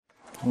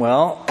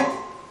Well,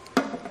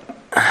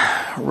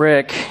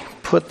 Rick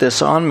put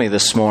this on me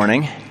this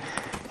morning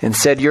and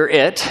said, "You're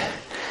it."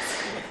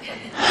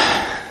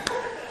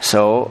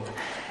 So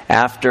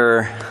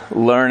after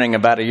learning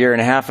about a year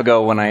and a half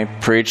ago when I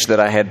preached that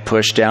I had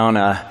pushed down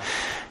a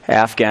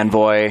Afghan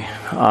boy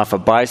off a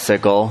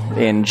bicycle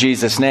in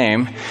Jesus'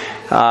 name,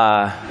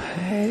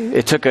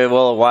 it took a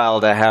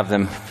while to have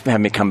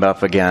me come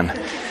up again.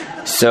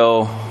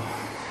 So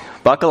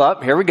buckle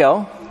up, here we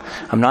go.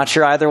 I'm not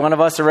sure either one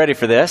of us are ready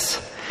for this,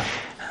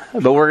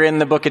 but we're in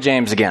the book of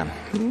James again.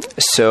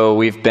 So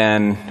we've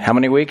been, how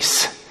many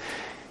weeks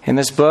in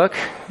this book?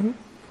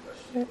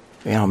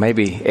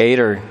 Maybe 8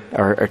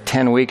 or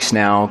 10 weeks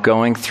now,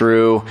 going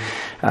through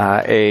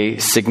a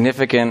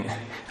significant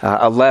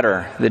a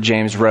letter that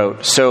James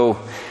wrote. So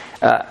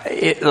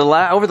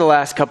over the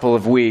last couple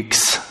of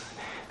weeks,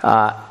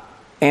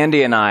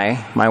 Andy and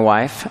I, my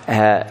wife,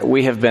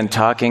 we have been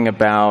talking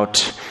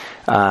about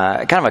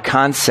kind of a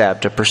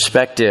concept, a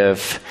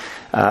perspective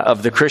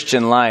of the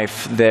Christian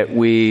life that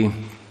we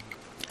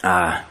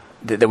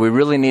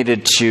really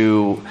needed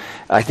to,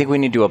 I think we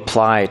need to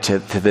apply to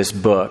this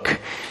book.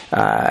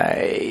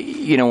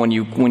 When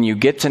you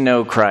get to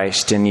know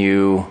Christ and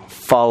you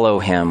follow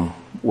Him,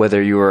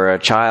 whether you are a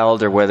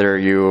child or whether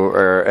you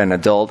are an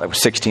adult, I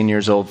was 16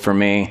 years old for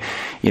me,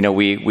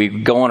 we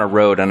go on a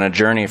road, on a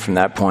journey from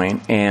that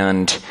point,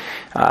 and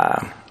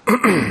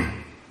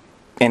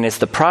and it's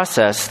the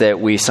process that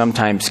we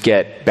sometimes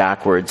get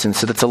backwards. And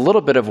so that's a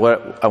little bit of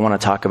what I want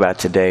to talk about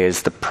today,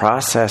 is the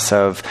process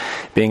of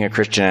being a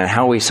Christian and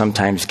how we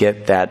sometimes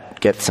get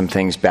some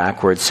things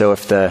backwards. So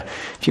if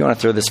you want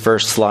to throw this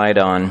first slide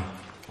on,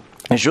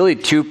 there's really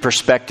two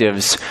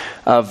perspectives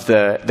of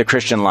the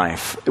Christian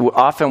life.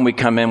 Often we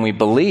come in, we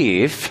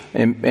believe,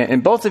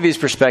 in both of these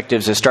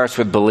perspectives, it starts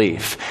with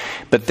belief.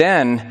 But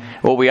then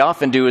what we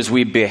often do is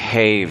we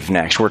behave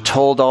next. We're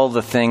told all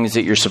the things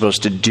that you're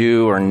supposed to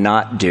do or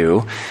not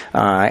do.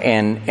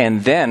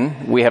 And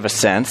then we have a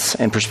sense,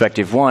 in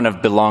perspective one,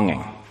 of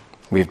belonging.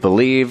 We've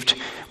believed,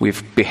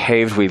 we've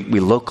behaved, we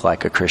look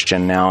like a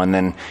Christian now, and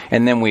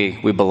then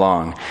we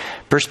belong.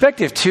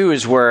 Perspective two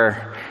is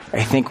where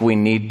I think we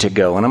need to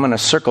go. And I'm going to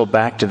circle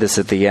back to this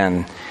at the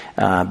end.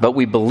 But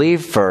we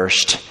believe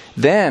first,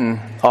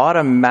 then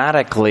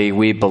automatically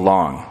we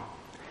belong.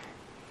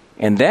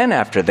 And then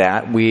after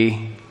that,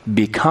 we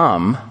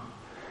become,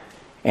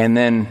 and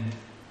then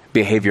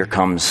behavior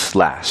comes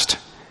last.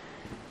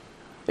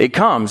 It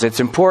comes, it's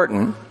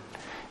important,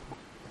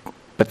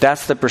 but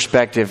that's the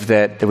perspective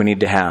that we need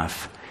to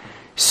have.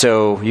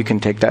 So you can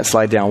take that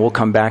slide down. We'll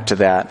come back to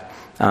that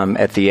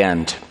at the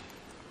end.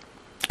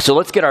 So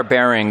let's get our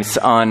bearings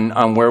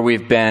on where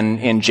we've been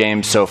in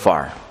James so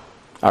far.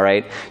 All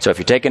right? So if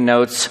you're taking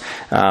notes,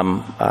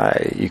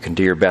 you can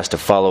do your best to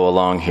follow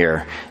along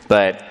here.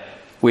 But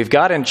we've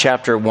got in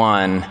chapter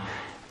 1,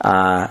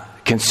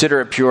 consider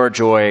it pure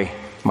joy,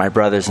 my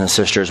brothers and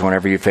sisters,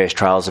 whenever you face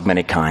trials of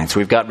many kinds.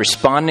 We've got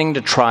responding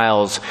to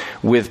trials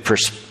with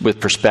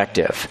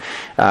perspective.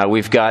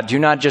 We've got do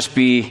not just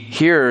be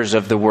hearers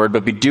of the word,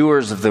 but be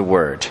doers of the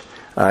word.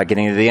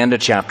 Getting to the end of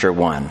chapter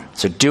 1.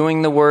 So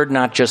doing the word,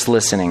 not just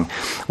listening.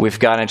 We've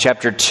got in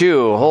chapter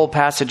 2 a whole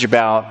passage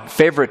about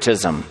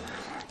favoritism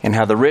and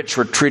how the rich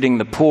were treating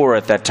the poor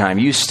at that time.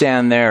 You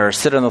stand there or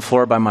sit on the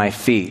floor by my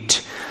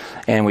feet.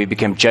 And we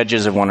become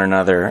judges of one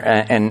another.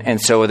 And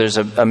so there's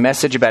a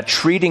message about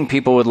treating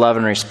people with love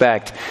and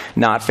respect,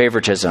 not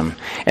favoritism.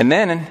 And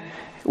then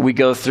we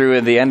go through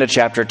at the end of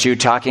chapter 2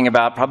 talking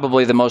about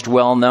probably the most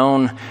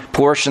well-known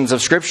portions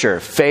of Scripture.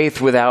 Faith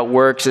without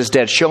works is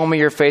dead. Show me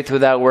your faith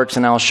without works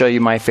and I'll show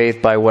you my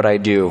faith by what I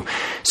do.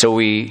 So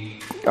we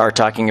are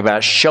talking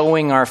about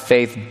showing our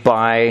faith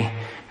by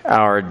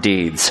our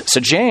deeds. So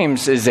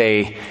James he's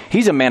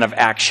a man of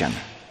action.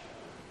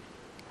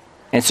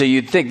 And so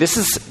you'd think this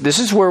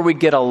is where we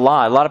get a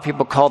lot. A lot of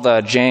people call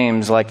the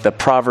James like the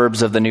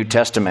Proverbs of the New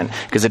Testament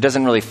because it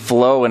doesn't really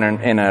flow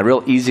in a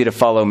real easy to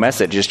follow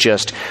message. It's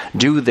just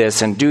do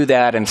this and do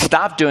that and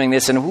stop doing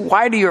this and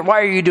why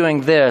are you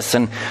doing this?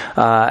 And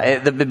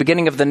at the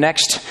beginning of the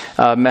next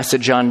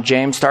message on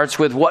James starts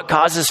with what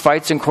causes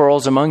fights and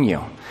quarrels among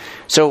you.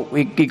 So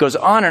he goes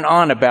on and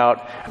on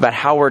about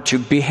how we're to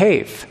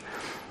behave.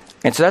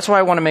 And so that's why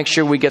I want to make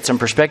sure we get some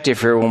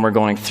perspective here when we're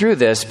going through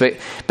this. But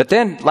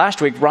then last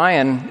week,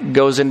 Ryan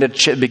goes into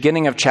the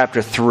beginning of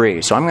chapter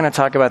 3. So I'm going to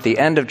talk about the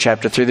end of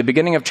chapter 3. The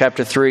beginning of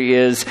chapter 3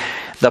 is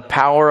the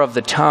power of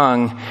the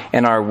tongue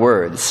and our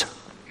words.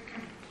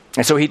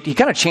 And so he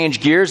kind of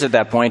changed gears at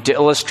that point to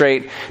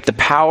illustrate the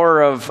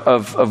power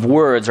of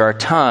words, our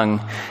tongue,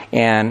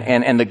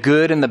 and the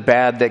good and the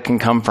bad that can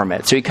come from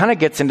it. So he kind of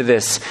gets into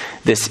this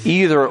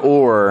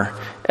either-or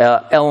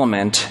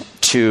element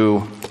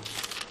to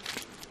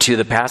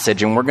the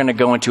passage, and we're going to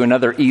go into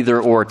another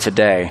either-or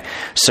today.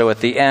 So at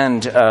the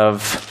end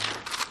of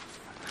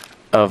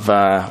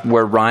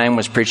where Ryan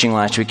was preaching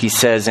last week, he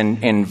says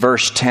in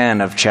verse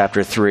 10 of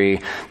chapter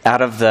 3,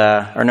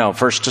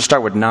 first to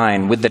start with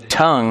 9, with the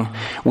tongue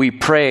we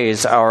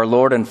praise our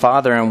Lord and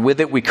Father, and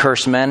with it we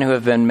curse men who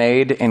have been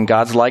made in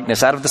God's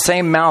likeness. Out of the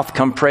same mouth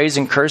come praise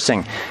and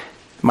cursing.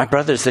 My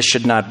brothers, this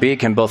should not be.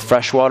 Can both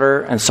fresh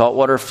water and salt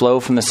water flow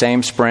from the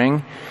same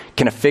spring?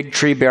 Can a fig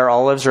tree bear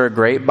olives or a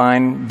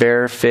grapevine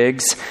bear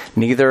figs?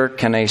 Neither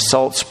can a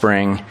salt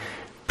spring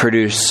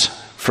produce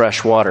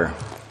fresh water.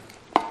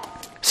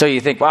 So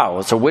you think,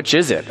 wow, so which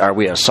is it? Are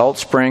we a salt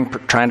spring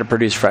trying to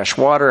produce fresh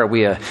water? Are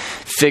we a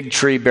fig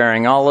tree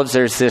bearing olives?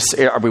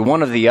 Are we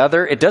one or the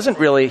other? He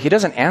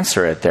doesn't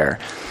answer it there.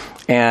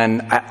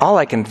 And all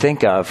I can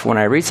think of when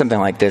I read something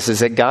like this is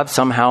that God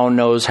somehow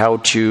knows how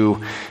to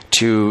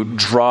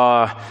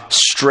draw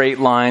straight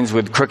lines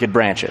with crooked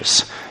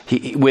branches.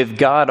 With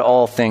God,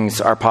 all things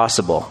are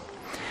possible.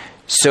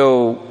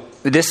 So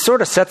this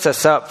sort of sets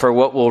us up for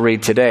what we'll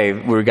read today.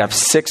 We've got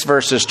 6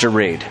 verses to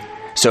read.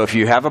 So if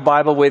you have a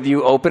Bible with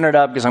you, open it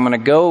up, because I'm going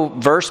to go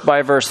verse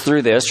by verse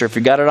through this. Or if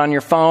you got it on your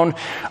phone,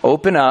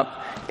 open up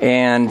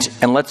and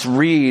let's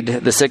read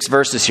the 6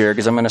 verses here,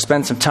 because I'm going to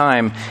spend some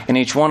time in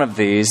each one of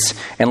these.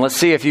 And let's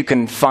see if you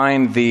can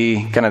find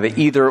the kind of the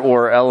either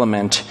or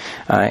element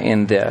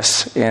in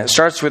this. It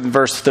starts with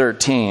verse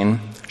 13,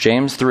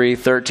 James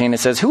 3:13. It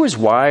says, "Who is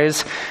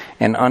wise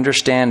and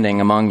understanding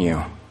among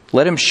you?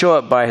 Let him show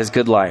it by his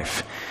good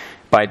life,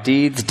 by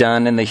deeds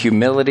done in the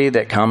humility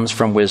that comes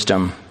from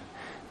wisdom.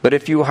 But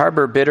if you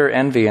harbor bitter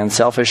envy and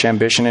selfish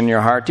ambition in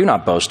your heart, do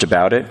not boast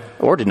about it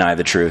or deny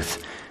the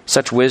truth.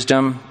 Such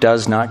wisdom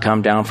does not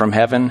come down from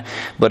heaven,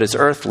 but is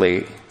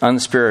earthly,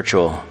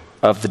 unspiritual,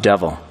 of the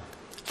devil.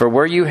 For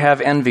where you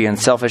have envy and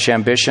selfish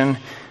ambition,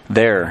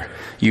 there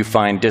you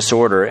find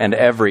disorder and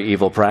every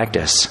evil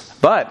practice.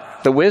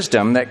 But the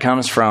wisdom that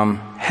comes from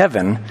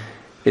heaven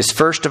is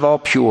first of all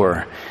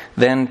pure,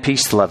 then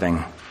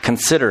peace-loving,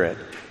 considerate,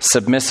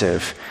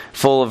 submissive,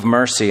 full of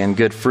mercy and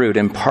good fruit,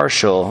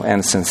 impartial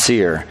and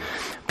sincere.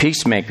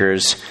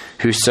 Peacemakers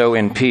who sow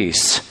in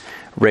peace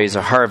raise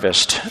a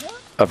harvest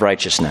of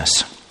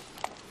righteousness."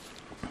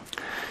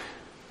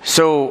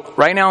 So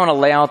right now I'm going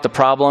to lay out the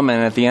problem,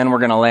 and at the end we're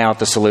going to lay out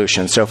the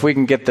solution. So if we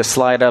can get the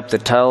slide up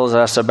that tells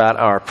us about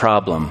our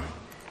problem.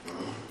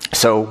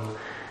 So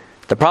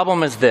the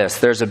problem is this: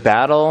 there's a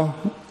battle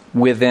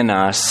within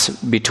us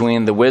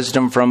between the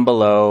wisdom from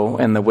below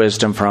and the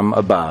wisdom from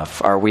above.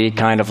 Are we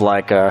kind of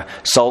like a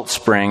salt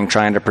spring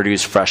trying to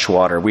produce fresh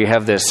water? We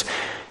have this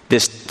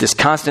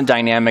constant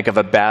dynamic of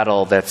a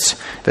battle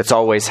that's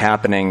always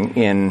happening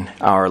in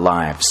our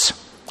lives.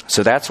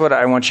 So that's what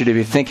I want you to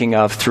be thinking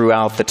of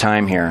throughout the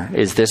time here,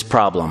 is this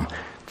problem,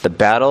 the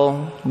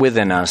battle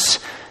within us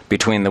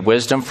between the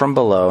wisdom from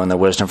below and the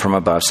wisdom from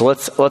above. So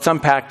let's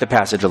unpack the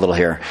passage a little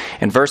here.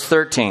 In verse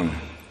 13,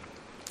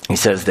 he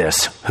says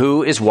this: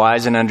 "Who is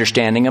wise and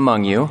understanding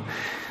among you?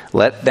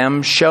 Let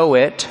them show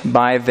it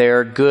by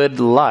their good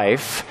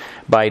life,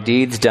 by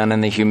deeds done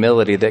in the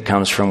humility that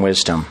comes from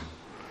wisdom."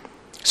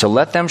 So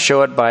let them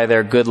show it by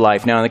their good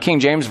life. Now in the King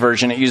James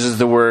Version, it uses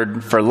the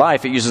word for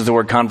life, it uses the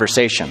word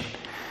conversation.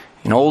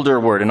 An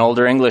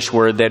older English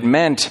word that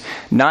meant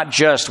not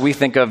just, we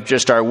think of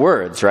just our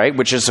words, right?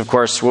 Which is, of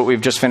course, what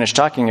we've just finished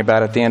talking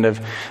about at the end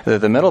of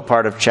the middle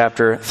part of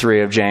chapter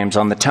 3 of James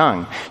on the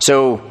tongue.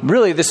 So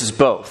really, this is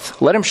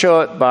both. Let them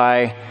show it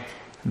by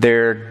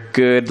their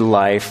good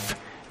life,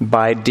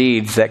 by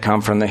deeds that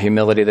come from the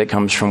humility that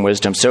comes from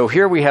wisdom. So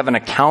here we have an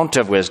account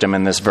of wisdom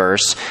in this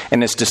verse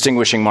and its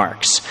distinguishing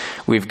marks.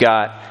 We've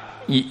got,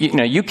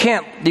 you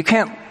can't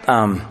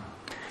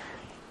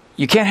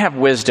have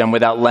wisdom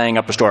without laying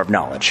up a store of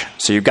knowledge.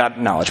 So you've got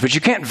knowledge, but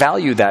you can't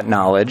value that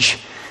knowledge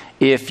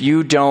if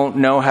you don't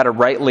know how to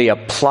rightly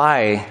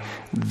apply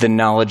the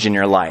knowledge in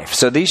your life.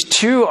 So these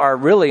two are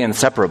really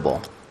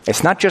inseparable.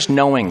 It's not just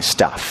knowing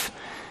stuff.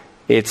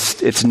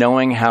 It's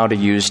knowing how to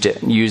use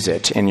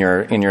it in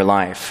your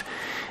life.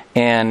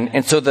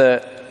 And so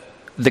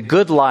the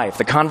good life,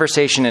 the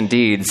conversation and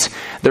deeds,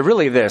 they're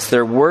really this.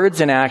 They're words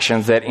and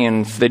actions that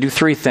they do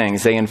 3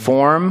 things. They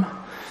inform,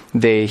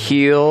 they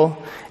heal,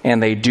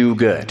 and they do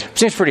good.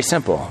 Seems pretty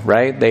simple,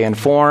 right? They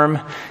inform,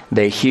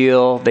 they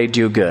heal, they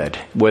do good.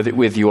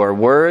 With your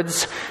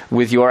words,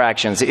 with your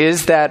actions.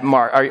 Is that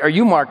are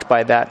you marked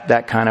by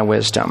that kind of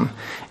wisdom?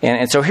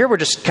 And so here we're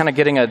just kind of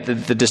getting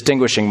the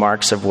distinguishing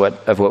marks of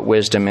what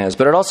wisdom is.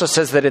 But it also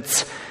says that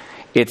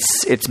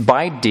it's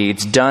by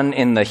deeds done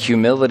in the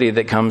humility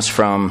that comes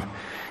from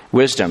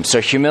wisdom.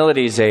 So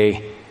humility is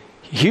a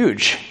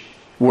huge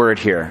word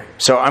here.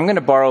 So I'm going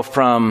to borrow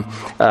from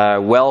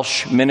a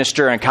Welsh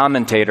minister and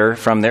commentator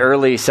from the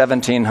early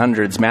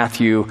 1700s,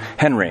 Matthew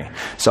Henry.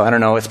 So I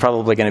don't know, it's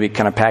probably going to be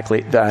kind of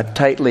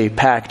tightly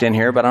packed in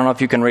here, but I don't know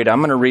if you can read it. I'm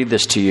going to read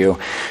this to you.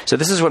 So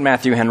this is what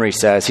Matthew Henry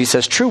says. He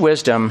says, "True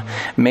wisdom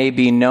may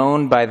be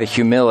known by the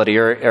humility,"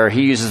 or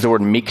he uses the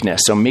word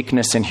meekness. So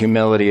meekness and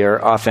humility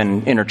are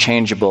often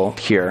interchangeable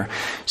here.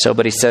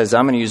 But he says,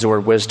 I'm going to use the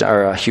word wisdom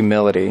or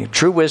humility.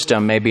 "True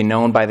wisdom may be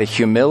known by the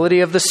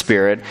humility of the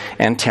spirit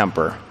and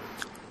temper.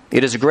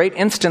 It is a great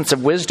instance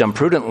of wisdom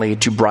prudently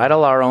to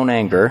bridle our own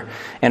anger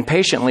and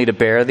patiently to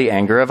bear the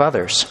anger of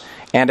others.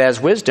 And as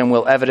wisdom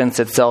will evidence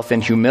itself in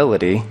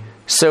humility,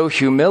 so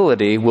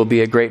humility will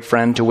be a great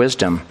friend to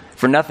wisdom.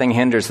 For nothing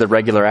hinders the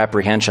regular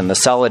apprehension, the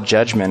solid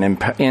judgment,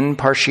 and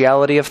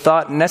impartiality of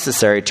thought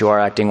necessary to our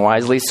acting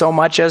wisely, so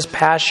much as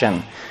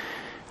passion,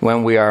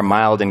 When we are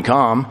mild and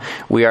calm,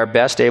 we are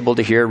best able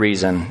to hear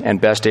reason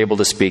and best able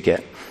to speak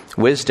it.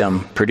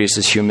 Wisdom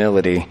produces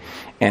humility,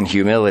 and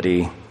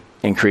humility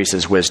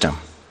increases wisdom.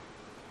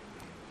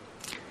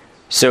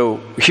 So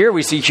here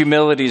we see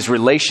humility's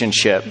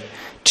relationship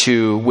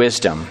to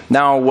wisdom.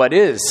 Now, what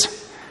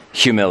is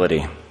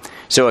humility?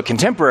 So a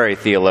contemporary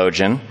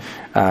theologian,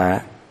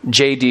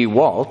 J.D.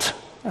 Walt,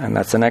 and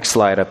that's the next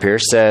slide up here,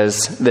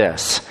 says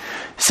this.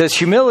 It says,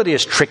 humility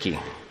is tricky.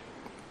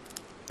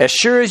 As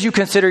sure as you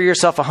consider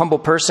yourself a humble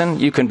person,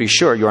 you can be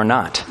sure you're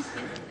not.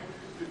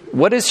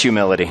 What is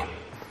humility?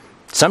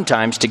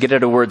 Sometimes, to get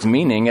at a word's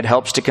meaning, it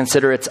helps to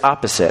consider its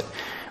opposite.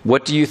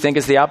 What do you think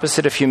is the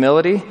opposite of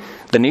humility?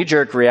 The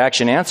knee-jerk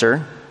reaction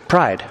answer,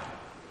 pride.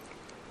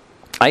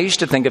 I used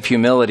to think of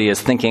humility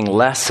as thinking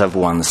less of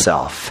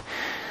oneself.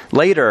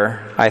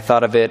 Later, I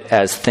thought of it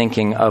as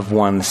thinking of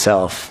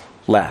oneself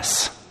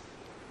less.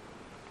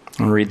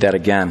 I'll read that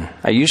again.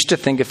 I used to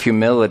think of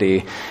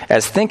humility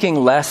as thinking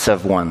less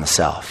of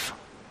oneself.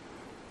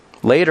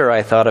 Later,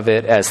 I thought of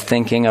it as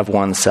thinking of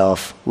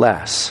oneself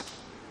less.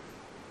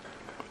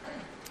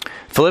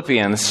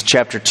 Philippians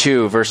chapter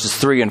 2, verses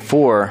 3 and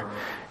 4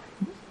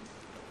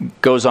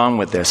 goes on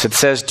with this. It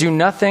says, do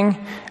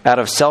nothing out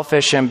of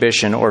selfish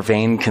ambition or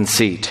vain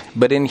conceit,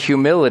 but in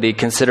humility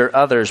consider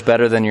others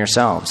better than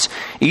yourselves.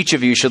 Each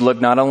of you should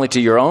look not only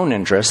to your own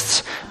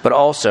interests, but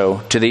also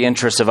to the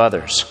interests of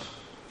others.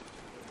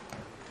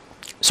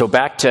 So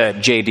back to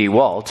J.D.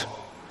 Walt,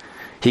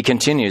 he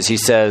continues, he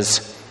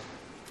says,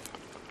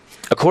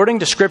 according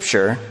to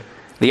Scripture,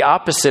 the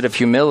opposite of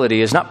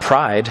humility is not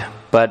pride,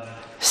 but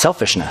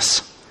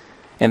selfishness.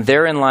 And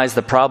therein lies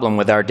the problem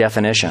with our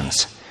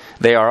definitions.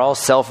 They are all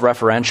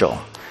self-referential.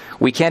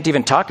 We can't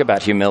even talk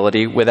about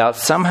humility without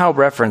somehow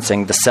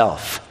referencing the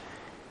self.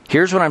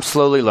 Here's what I'm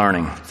slowly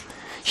learning.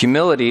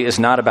 Humility is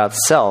not about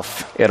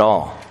self at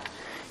all.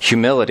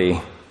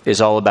 Humility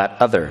is all about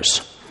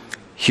others.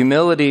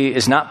 Humility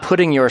is not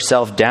putting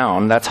yourself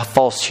down. That's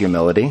false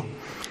humility.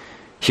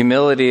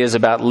 Humility is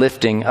about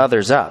lifting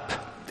others up.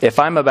 If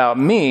I'm about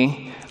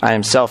me, I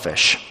am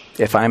selfish.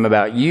 If I'm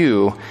about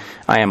you,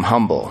 I am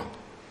humble.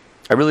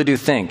 I really do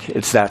think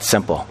it's that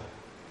simple.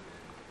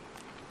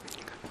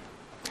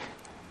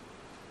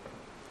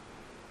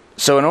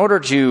 So in order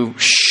to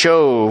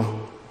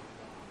show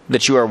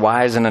that you are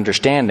wise and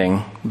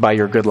understanding by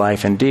your good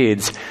life and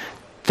deeds,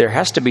 there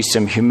has to be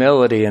some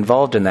humility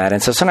involved in that.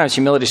 And so sometimes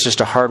humility is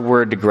just a hard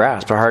word to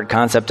grasp, a hard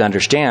concept to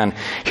understand.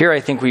 Here I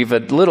think we've a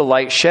little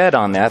light shed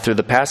on that through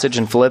the passage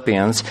in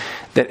Philippians,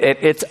 that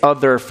it's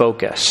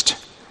other-focused.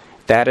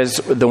 That is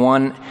the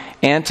one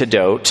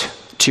antidote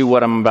to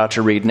what I'm about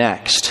to read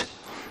next,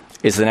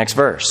 is the next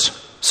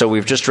verse. So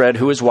we've just read,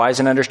 who is wise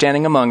and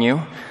understanding among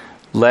you?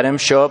 Let them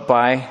show it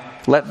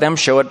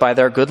by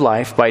their good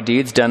life, by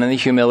deeds done in the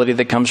humility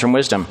that comes from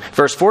wisdom.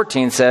 Verse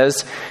 14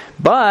 says,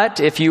 but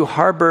if you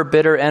harbor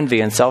bitter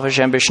envy and selfish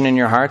ambition in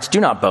your hearts,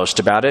 do not boast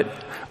about it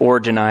or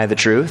deny the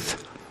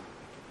truth.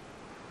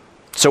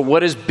 So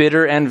what is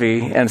bitter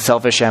envy and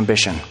selfish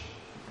ambition?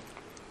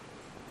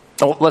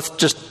 Oh, let's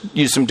just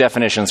use some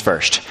definitions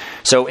first.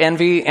 So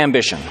envy,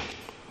 ambition.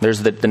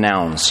 There's the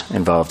nouns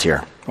involved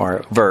here,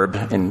 or verb,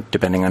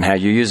 depending on how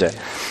you use it.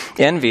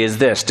 Envy is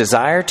this: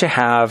 desire to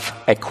have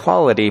a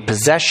quality,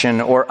 possession,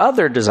 or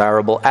other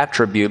desirable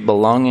attribute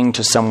belonging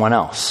to someone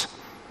else.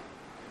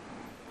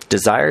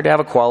 Desire to have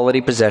a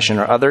quality, possession,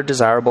 or other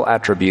desirable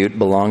attribute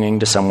belonging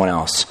to someone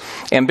else.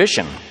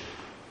 Ambition,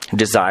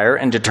 desire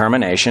and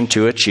determination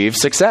to achieve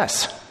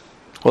success.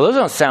 Well, those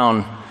don't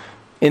sound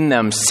in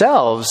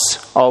themselves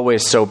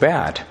always so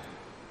bad.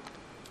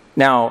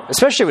 Now,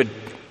 especially with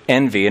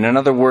envy, and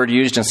another word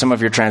used in some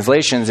of your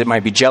translations, it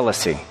might be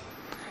jealousy.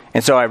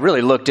 And so I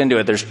really looked into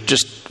it.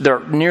 They're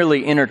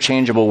nearly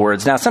interchangeable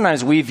words. Now,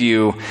 sometimes we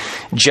view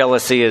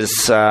jealousy as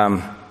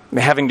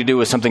having to do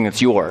with something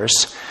that's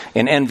yours,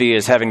 and envy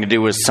is having to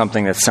do with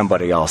something that's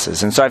somebody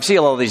else's. And so I've seen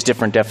all these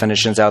different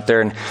definitions out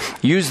there and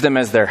use them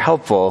as they're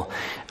helpful.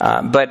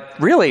 But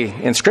really,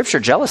 in Scripture,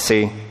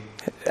 jealousy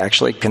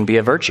actually can be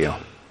a virtue.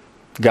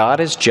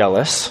 God is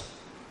jealous.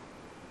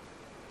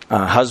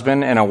 A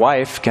husband and a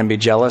wife can be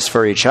jealous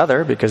for each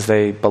other because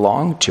they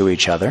belong to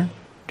each other.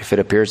 If it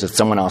appears that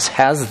someone else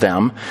has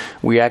them,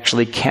 we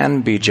actually can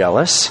be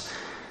jealous.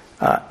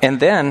 And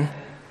then,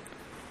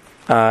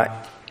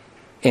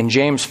 in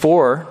James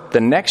 4,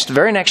 the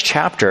very next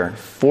chapter,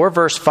 4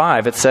 verse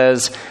 5, it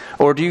says,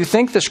 or do you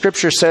think the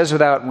Scripture says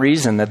without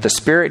reason that the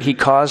Spirit He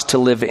caused to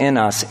live in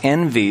us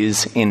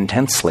envies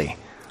intensely?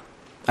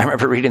 I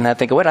remember reading that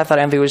thinking, I thought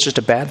envy was just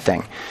a bad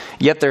thing.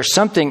 Yet there's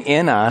something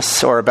in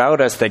us or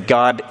about us that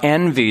God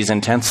envies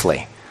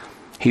intensely.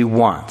 He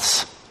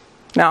wants.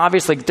 Now,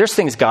 obviously, there's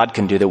things God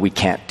can do that we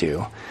can't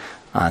do.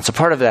 So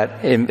part of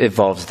that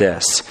involves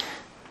this.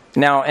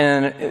 Now,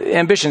 and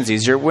ambition's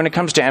easier. When it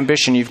comes to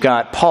ambition, you've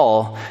got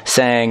Paul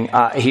saying,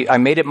 I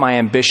made it my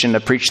ambition to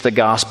preach the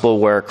gospel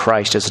where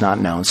Christ is not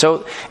known.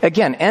 So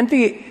again,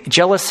 envy,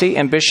 jealousy,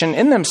 ambition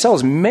in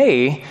themselves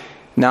may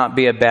not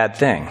be a bad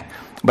thing.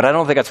 But I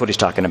don't think that's what he's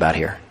talking about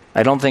here.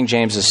 I don't think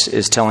James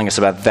is telling us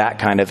about that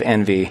kind of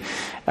envy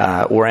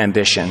or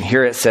ambition.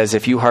 Here it says,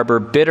 if you harbor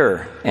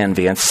bitter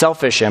envy and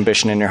selfish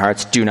ambition in your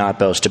hearts, do not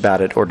boast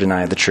about it or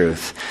deny the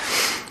truth.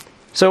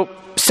 So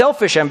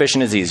selfish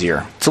ambition is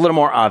easier. It's a little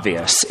more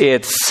obvious.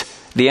 It's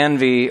the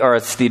envy, or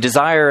it's the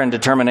desire and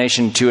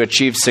determination to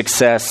achieve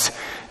success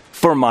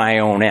for my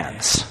own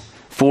ends,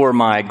 for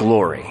my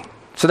glory.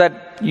 So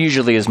that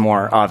usually is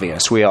more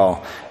obvious. We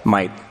all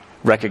might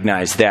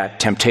recognize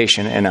that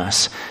temptation in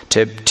us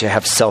to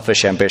have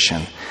selfish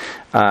ambition.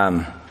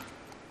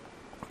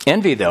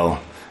 Envy, though,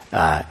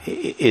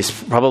 is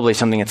probably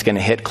something that's going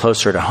to hit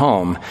closer to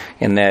home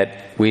in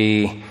that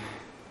we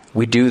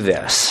do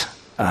this.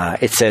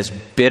 It says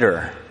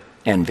bitter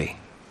envy.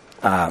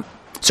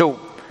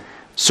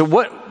 So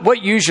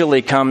what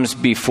usually comes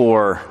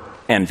before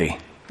envy?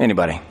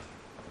 Anybody?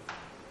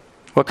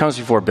 What comes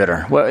before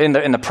bitter? Well,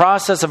 in the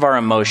process of our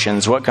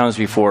emotions, what comes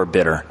before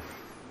bitter?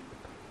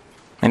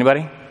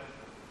 Anybody?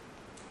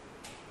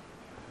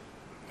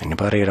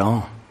 Anybody at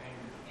all?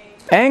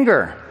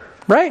 Anger,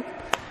 right?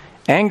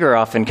 Anger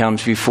often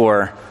comes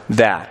before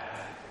that.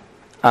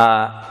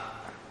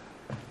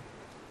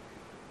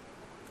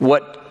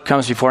 What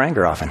comes before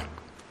anger often?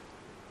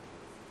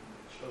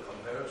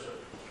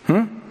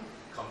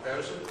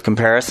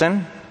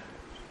 Comparison.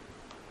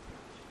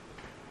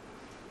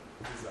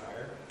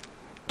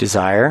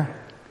 Desire.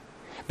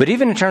 But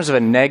even in terms of a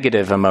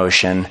negative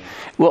emotion,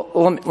 well,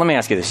 let me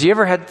ask you this. You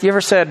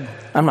ever said,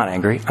 I'm not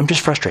angry, I'm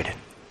just frustrated?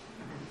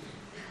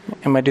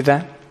 Anybody do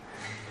that?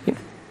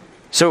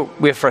 So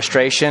we have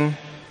frustration.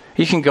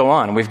 You can go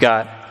on. We've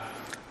got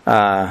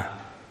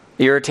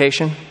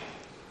irritation,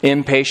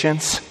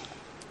 impatience.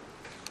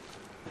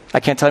 I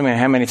can't tell you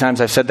how many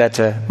times I've said that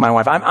to my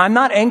wife. I'm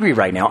not angry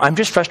right now. I'm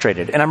just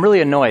frustrated. And I'm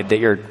really annoyed that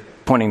you're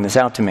pointing this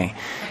out to me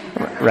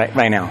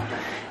right now.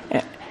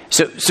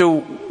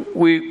 So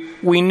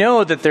we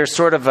know that there's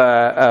sort of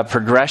a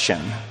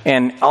progression,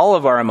 and all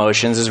of our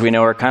emotions, as we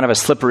know, are kind of a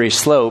slippery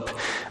slope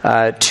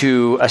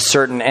to a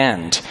certain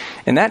end.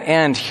 And that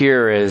end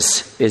here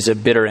is a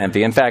bitter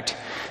envy. In fact,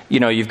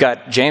 you've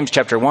got James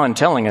chapter 1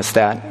 telling us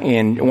that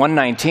in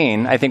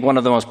 1:19, I think one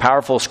of the most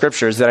powerful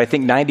scriptures, that I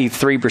think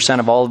 93%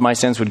 of all of my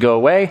sins would go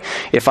away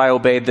if I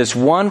obeyed this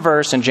one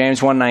verse in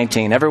James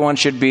 1:19. Everyone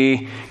should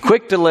be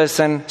quick to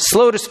listen,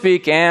 slow to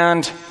speak,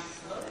 and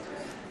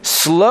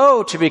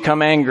slow to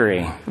become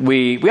angry.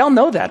 We all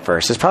know that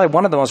verse. It's probably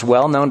one of the most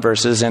well-known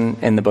verses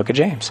in the book of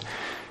James.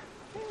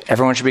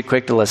 Everyone should be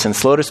quick to listen,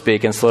 slow to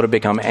speak, and slow to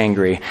become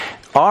angry.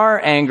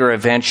 Our anger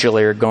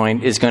eventually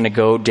is going to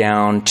go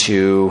down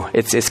to,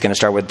 it's going to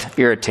start with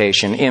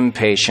irritation,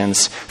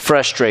 impatience,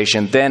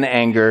 frustration, then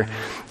anger.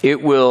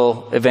 It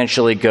will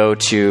eventually go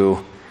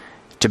to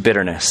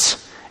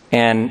bitterness.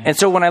 And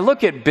so when I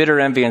look at bitter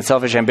envy and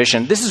selfish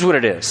ambition, this is what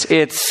it is.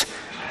 It's,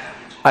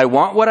 I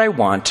want what I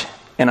want,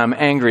 and I'm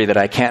angry that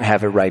I can't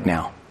have it right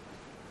now.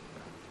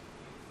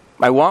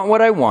 I want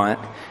what I want,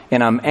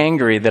 and I'm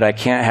angry that I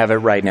can't have it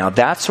right now.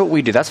 That's what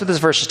we do. That's what this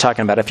verse is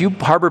talking about. If you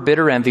harbor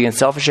bitter envy and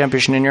selfish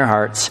ambition in your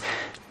hearts,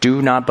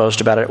 do not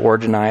boast about it or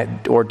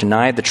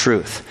deny the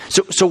truth.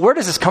 So where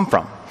does this come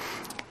from?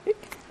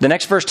 The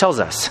next verse tells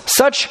us,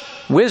 such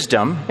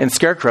wisdom, in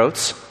scare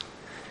quotes,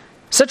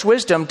 such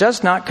wisdom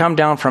does not come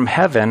down from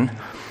heaven,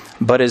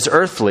 but is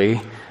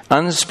earthly,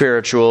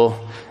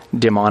 unspiritual,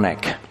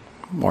 demonic.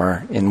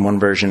 Or in one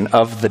version,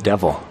 of the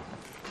devil.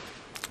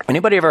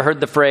 Anybody ever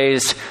heard the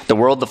phrase, the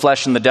world, the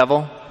flesh, and the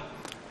devil?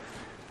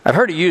 I've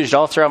heard it used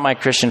all throughout my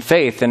Christian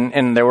faith,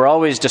 and they were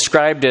always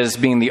described as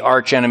being the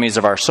arch enemies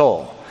of our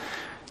soul.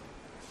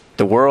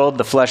 The world,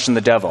 the flesh, and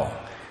the devil.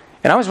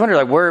 And I always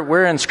wondered,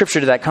 where in Scripture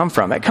did that come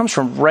from? It comes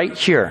from right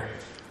here.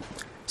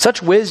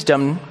 Such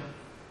wisdom,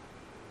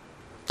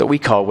 that we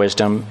call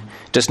wisdom,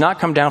 does not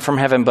come down from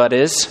heaven, but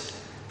is,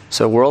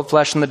 so world,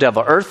 flesh, and the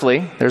devil.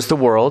 Earthly, there's the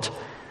world.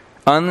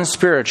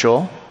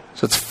 Unspiritual,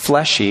 so it's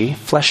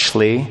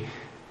fleshly,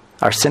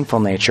 our sinful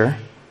nature,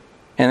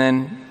 and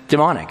then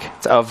demonic,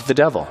 it's of the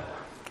devil.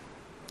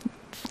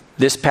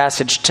 This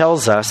passage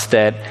tells us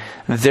that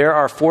there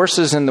are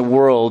forces in the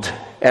world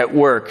at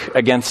work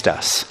against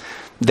us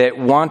that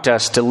want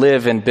us to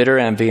live in bitter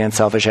envy and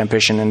selfish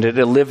ambition and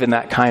to live in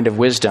that kind of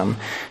wisdom.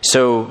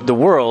 So the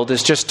world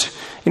is just,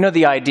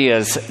 the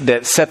ideas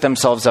that set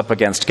themselves up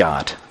against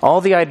God.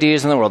 All the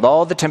ideas in the world,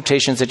 all the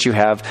temptations that you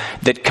have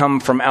that come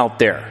from out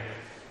there.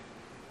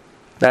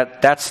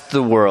 That's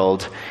the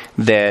world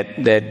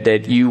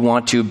that you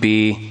want to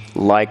be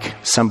like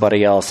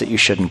somebody else that you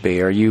shouldn't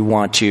be, or you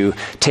want to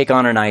take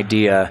on an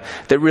idea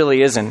that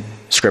really isn't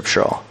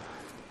scriptural.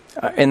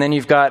 And then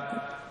you've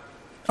got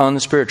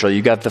unspiritual,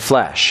 you've got the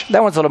flesh.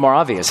 That one's a little more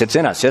obvious. It's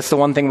in us. That's the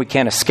one thing we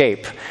can't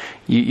escape.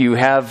 You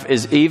have,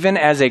 even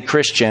as a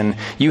Christian,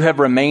 you have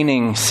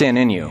remaining sin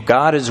in you.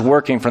 God is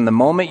working from the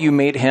moment you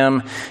meet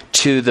Him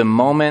to the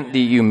moment that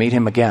you meet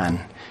Him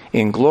again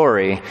in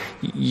glory.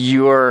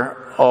 You're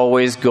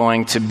always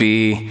going to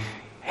be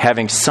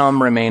having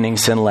some remaining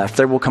sin left.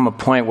 There will come a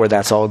point where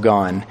that's all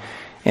gone.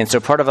 And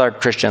so part of our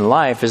Christian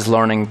life is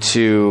learning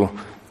to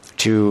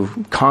to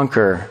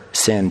conquer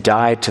sin,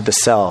 die to the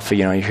self.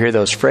 You hear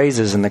those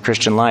phrases in the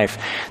Christian life.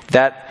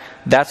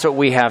 That's what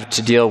we have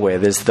to deal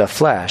with, is the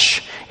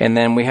flesh. And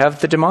then we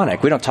have the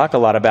demonic. We don't talk a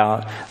lot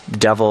about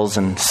devils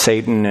and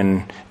Satan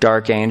and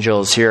dark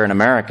angels here in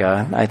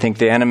America. I think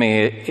the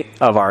enemy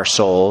of our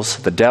souls,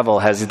 the devil,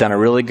 has done a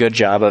really good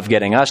job of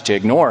getting us to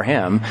ignore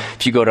him.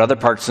 If you go to other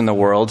parts in the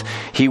world,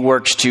 he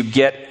works to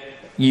get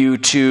you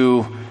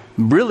to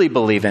really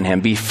believe in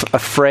him, be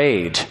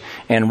afraid,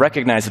 and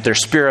recognize that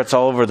there's spirits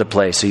all over the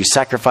place. So you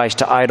sacrifice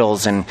to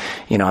idols. And,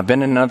 I've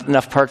been in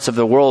enough parts of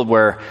the world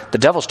where the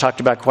devil's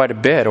talked about quite a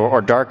bit, or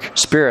dark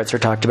spirits are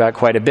talked about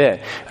quite a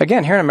bit.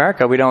 Again, here in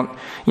America, we don't,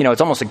 it's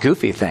almost a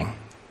goofy thing,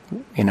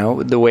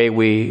 the way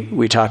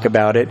we talk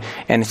about it.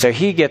 And so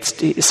he gets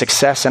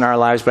success in our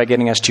lives by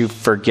getting us to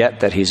forget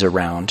that he's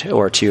around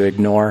or to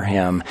ignore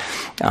him.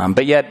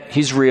 But yet,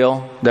 he's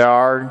real. There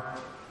are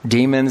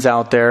demons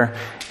out there,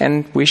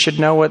 and we should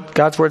know what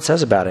God's word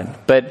says about it.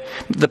 But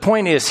the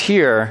point is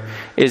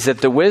that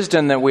the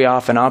wisdom that we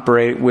often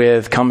operate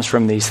with comes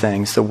from these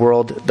things: the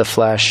world, the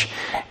flesh,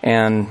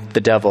 and the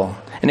devil.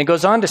 And it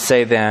goes on to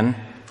say then,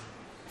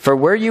 for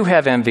where you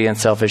have envy and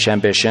selfish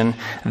ambition,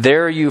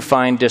 there you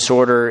find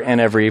disorder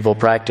and every evil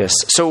practice.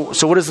 So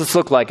what does this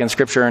look like in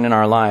Scripture and in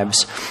our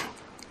lives?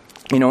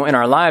 In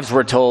our lives,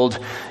 we're told,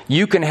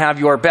 you can have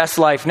your best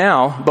life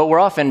now, but we're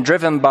often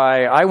driven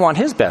by, I want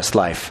his best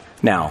life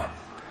now.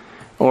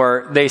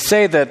 Or they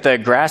say that the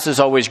grass is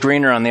always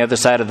greener on the other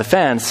side of the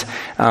fence,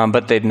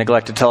 but they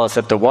neglect to tell us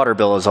that the water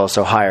bill is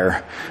also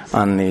higher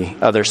on the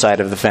other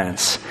side of the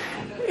fence.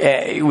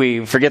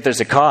 We forget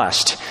there's a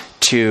cost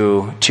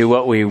to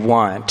what we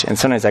want, and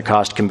sometimes that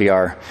cost can be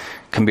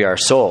our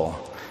soul.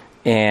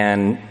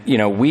 And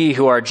we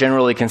who are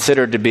generally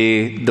considered to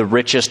be the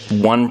richest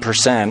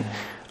 1%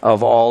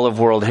 of all of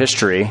world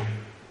history,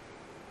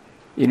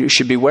 you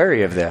should be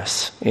wary of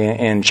this.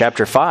 In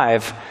chapter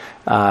 5,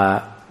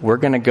 we're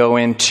going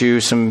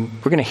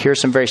to hear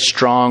some very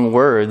strong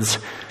words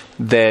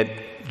that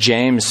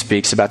James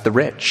speaks about the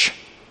rich.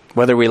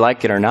 Whether we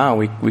like it or not,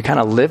 we kind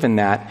of live in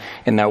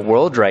that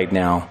world right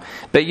now.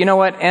 But you know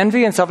what?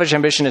 Envy and selfish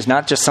ambition is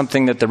not just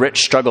something that the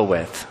rich struggle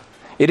with.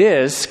 It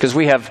is, because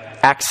we have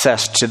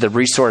access to the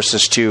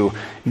resources to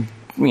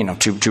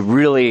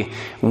really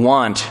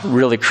want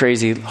really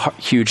crazy,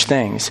 huge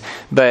things.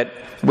 But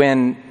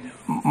when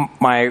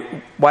my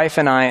wife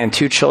and I and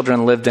 2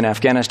 children lived in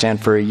Afghanistan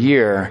for a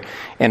year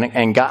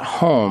and got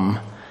home,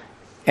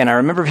 and I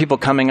remember people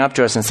coming up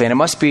to us and saying, it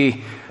must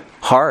be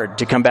hard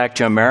to come back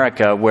to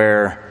America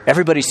where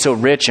everybody's so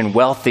rich and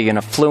wealthy and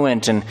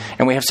affluent and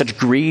we have such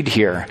greed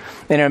here.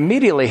 And it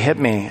immediately hit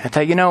me. I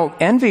thought,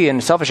 envy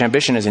and selfish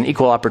ambition is an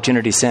equal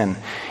opportunity sin.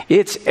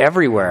 It's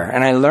everywhere.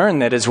 And I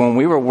learned that as when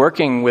we were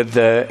working with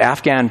the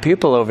Afghan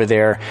people over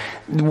there,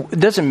 it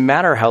doesn't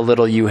matter how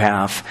little you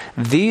have.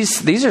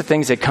 These are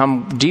things that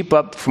come deep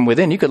up from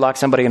within. You could lock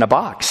somebody in a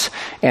box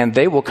and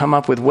they will come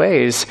up with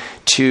ways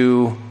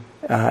to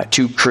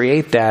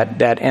create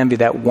that envy,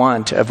 that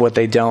want of what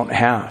they don't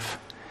have.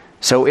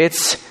 So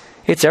it's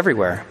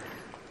everywhere.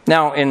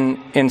 Now,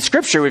 in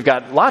Scripture, we've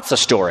got lots of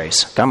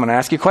stories. I'm going to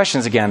ask you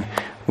questions again.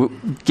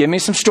 Give me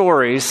some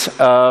stories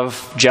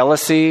of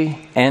jealousy,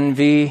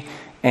 envy,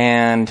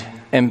 and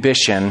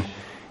ambition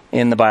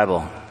in the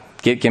Bible.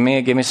 Give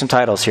me some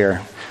titles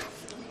here.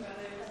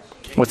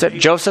 What's that?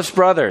 Joseph's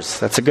brothers.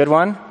 That's a good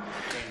one.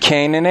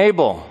 Cain and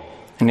Abel.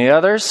 Any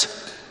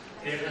others?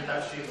 David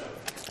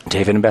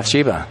and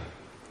Bathsheba.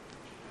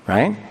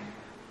 Right?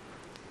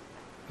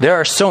 There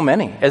are so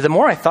many. As the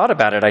more I thought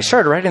about it, I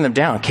started writing them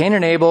down. Cain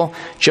and Abel,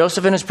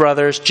 Joseph and his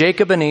brothers,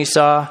 Jacob and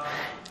Esau,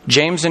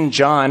 James and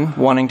John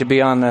wanting to be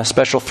on the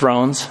special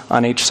thrones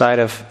on each side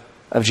of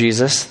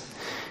Jesus,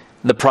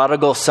 the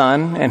prodigal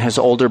son and his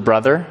older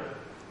brother.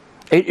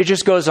 It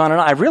just goes on and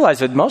on. I realize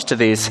that most of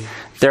these,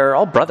 they're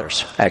all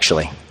brothers,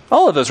 actually.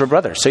 All of those were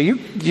brothers. So you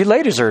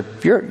ladies you're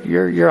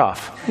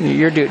off.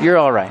 You're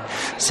all right.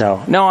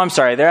 So no, I'm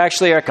sorry. There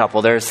actually are a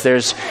couple.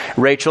 There's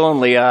Rachel and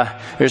Leah.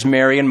 There's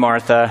Mary and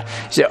Martha.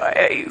 So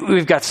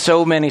we've got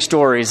so many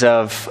stories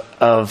of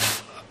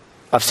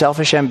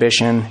selfish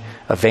ambition,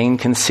 of vain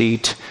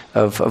conceit,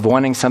 of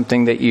wanting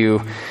something that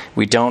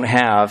we don't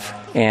have,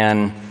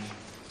 and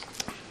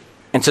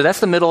so that's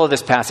the middle of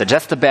this passage.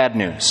 That's the bad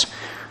news.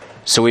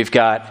 So we've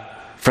got,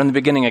 from the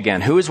beginning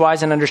again, who is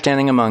wise and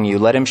understanding among you?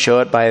 Let them show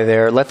it by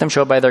their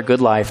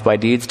good life, by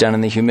deeds done in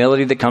the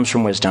humility that comes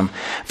from wisdom.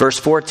 Verse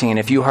 14,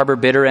 if you harbor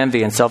bitter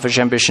envy and selfish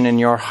ambition in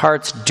your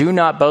hearts, do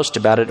not boast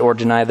about it or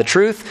deny the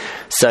truth.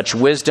 Such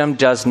wisdom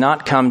does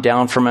not come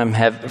down from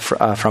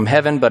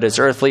heaven, but is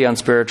earthly,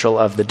 unspiritual,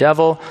 of the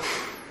devil.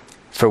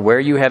 For where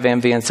you have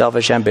envy and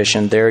selfish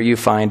ambition, there you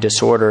find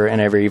disorder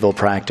and every evil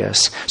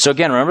practice. So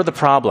again, remember the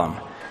problem.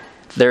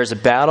 There's a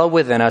battle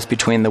within us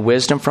between the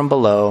wisdom from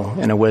below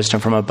and a wisdom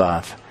from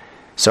above.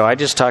 So I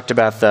just talked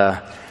about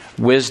the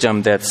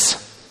wisdom that's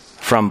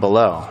from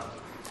below.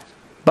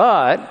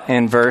 But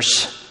in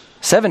verse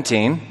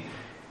 17,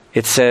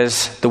 it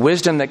says, the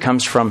wisdom that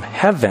comes from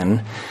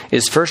heaven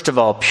is first of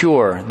all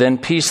pure, then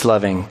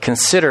peace-loving,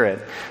 considerate,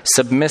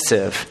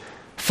 submissive,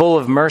 full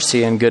of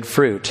mercy and good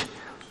fruit,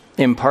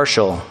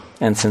 impartial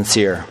and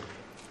sincere.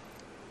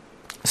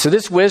 So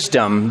this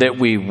wisdom that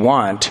we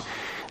want,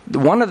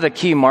 one of the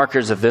key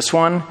markers of this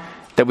one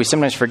that we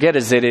sometimes forget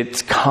is that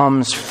it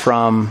comes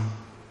from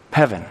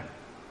heaven.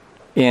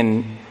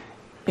 In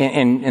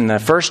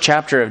the first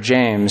chapter of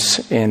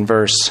James, in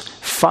verse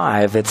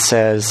 5, it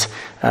says,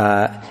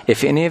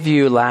 if any of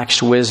you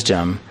lacks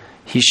wisdom,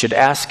 he should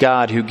ask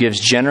God, who gives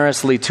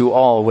generously to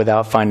all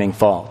without finding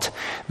fault.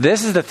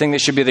 This is the thing that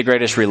should be the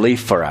greatest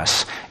relief for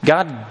us.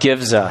 God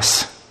gives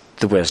us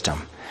the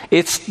wisdom.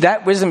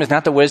 That wisdom is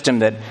not the wisdom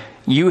that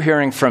you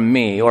hearing from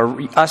me,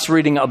 or us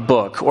reading a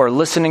book, or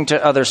listening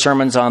to other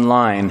sermons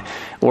online,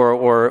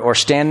 or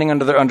standing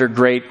under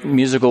great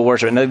musical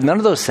worship. None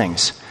of those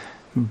things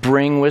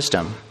bring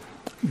wisdom.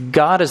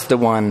 God is the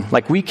one.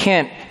 Like, we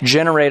can't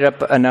generate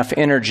up enough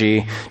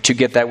energy to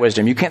get that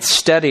wisdom. You can't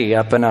study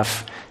up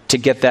enough to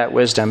get that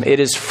wisdom.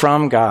 It is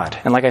from God.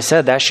 And like I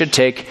said, that should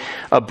take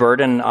a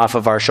burden off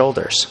of our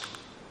shoulders.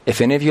 If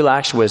any of you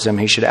lacks wisdom,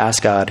 he should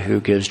ask God, who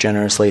gives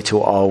generously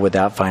to all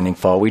without finding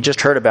fault. We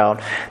just heard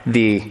about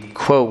the,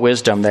 quote,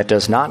 wisdom that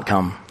does not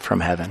come from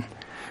heaven.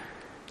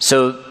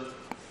 So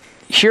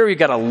here we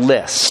got a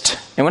list.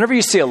 And whenever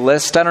you see a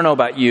list, I don't know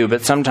about you,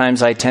 but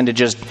sometimes I tend to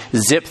just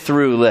zip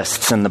through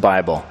lists in the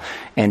Bible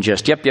and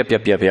just, yep.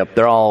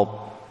 They're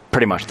all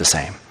pretty much the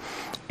same.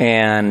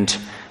 And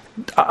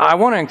I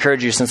want to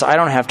encourage you, since I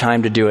don't have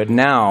time to do it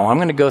now, I'm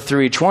going to go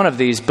through each one of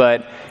these,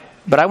 but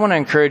I want to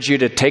encourage you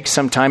to take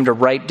some time to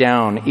write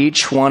down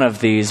each one of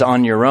these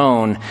on your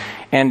own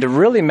and to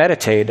really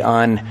meditate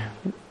on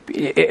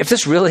if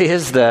this really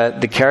is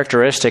the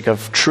characteristic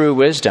of true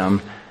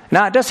wisdom.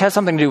 Now, it does have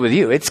something to do with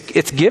you.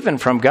 It's given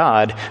from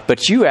God,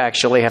 but you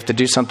actually have to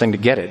do something to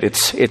get it.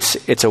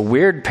 It's a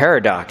weird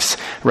paradox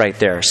right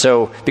there.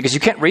 So, because you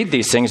can't read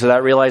these things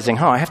without realizing,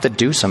 I have to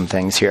do some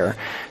things here.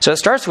 So it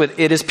starts with,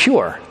 it is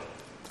pure.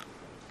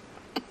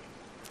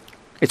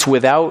 It's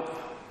without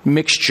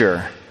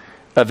mixture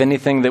of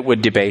anything that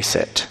would debase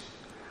it.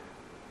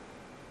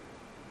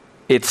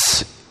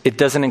 It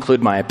doesn't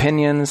include my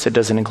opinions. It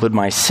doesn't include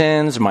my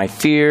sins, my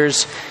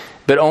fears,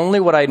 but only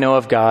what I know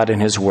of God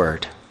and his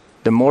word.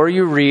 The more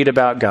you read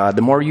about God,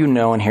 the more you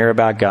know and hear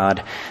about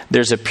God,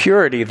 there's a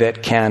purity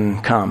that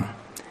can come.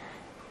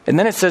 And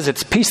then it says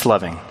it's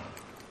peace-loving.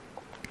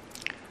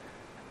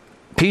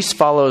 Peace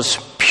follows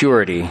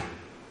purity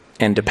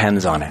and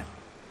depends on it.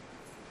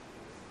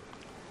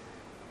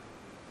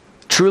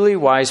 Truly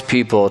wise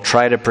people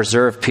try to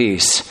preserve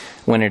peace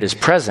when it is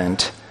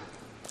present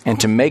and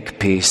to make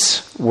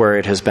peace where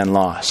it has been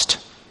lost.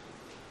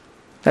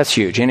 That's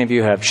huge. Any of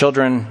you have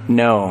children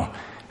know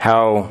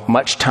how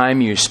much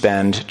time you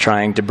spend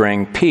trying to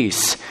bring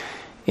peace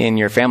in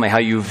your family, how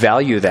you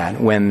value that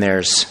when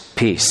there's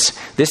peace.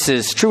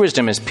 True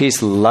wisdom is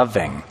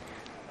peace-loving.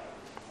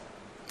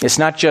 It's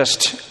not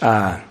just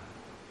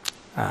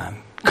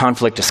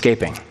conflict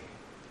escaping.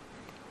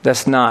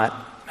 That's not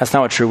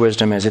what true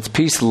wisdom is. It's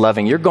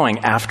peace-loving. You're going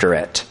after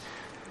it.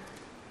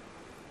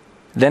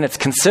 Then it's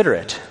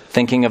considerate,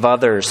 thinking of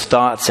others'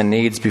 thoughts and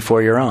needs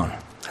before your own.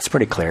 That's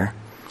pretty clear.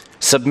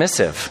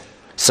 Submissive.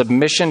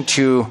 Submission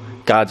to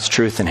God's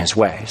truth and his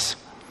ways.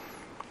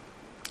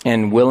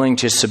 And willing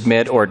to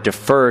submit or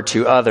defer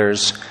to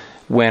others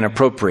when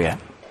appropriate.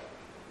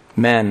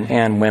 Men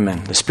and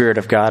women. The Spirit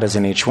of God is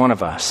in each one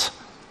of us.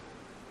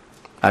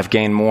 I've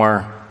gained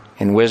more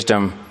in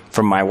wisdom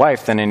from my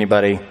wife than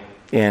anybody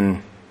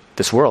in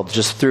this world,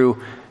 just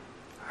through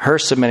her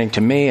submitting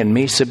to me and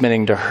me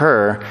submitting to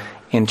her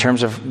in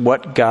terms of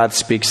what God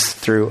speaks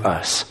through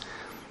us.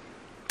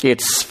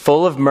 It's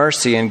full of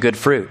mercy and good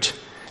fruit.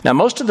 Now,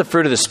 most of the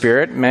fruit of the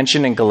Spirit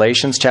mentioned in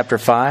Galatians chapter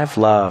 5,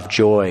 love,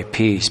 joy,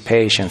 peace,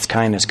 patience,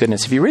 kindness,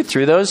 goodness. If you read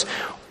through those,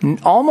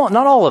 not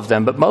all of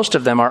them, but most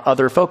of them are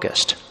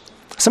other-focused.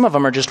 Some of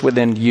them are just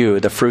within you,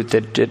 the fruit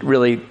that it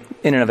really,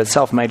 in and of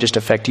itself, might just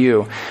affect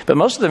you. But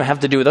most of them have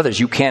to do with others.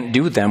 You can't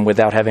do them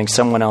without having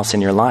someone else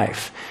in your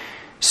life.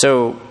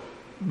 So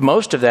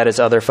most of that is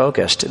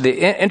other-focused.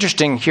 The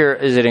interesting here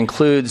is it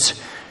includes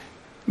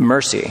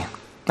mercy.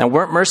 Now,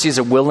 mercy is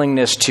a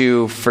willingness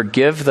to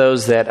forgive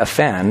those that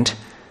offend,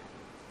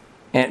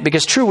 and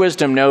because true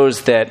wisdom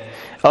knows that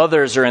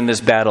others are in this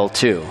battle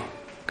too.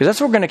 Because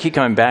that's what we're going to keep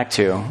coming back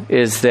to,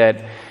 is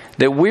that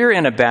we're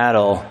in a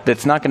battle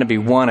that's not going to be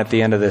won at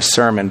the end of this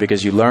sermon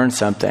because you learned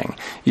something.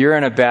 You're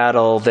in a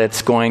battle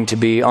that's going to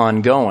be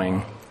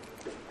ongoing.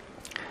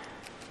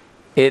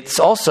 It's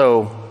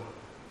also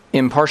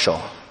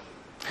impartial.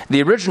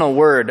 The original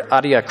word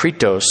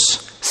adiakritos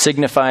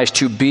signifies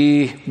to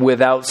be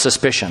without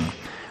suspicion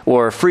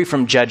or free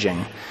from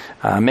judging,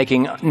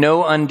 making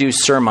no undue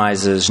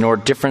surmises nor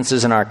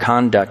differences in our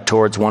conduct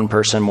towards one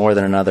person more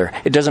than another.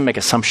 It doesn't make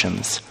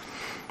assumptions.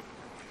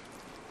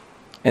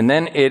 And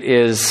then it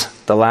is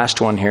the last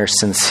one here,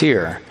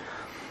 sincere.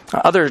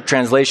 Other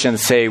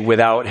translations say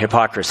without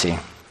hypocrisy.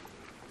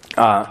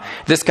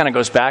 This kind of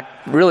goes back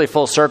really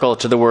full circle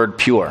to the word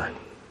pure.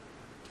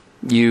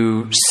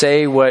 You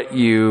say what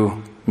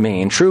you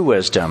mean. True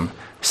wisdom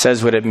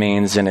says what it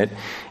means, and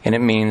it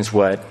means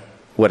what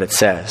it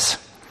says.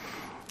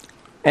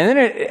 And then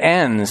it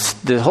ends,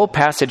 the whole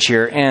passage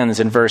here ends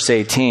in verse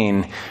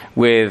 18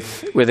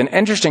 with an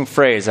interesting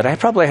phrase that I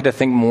probably had to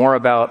think more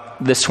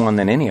about this one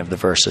than any of the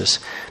verses.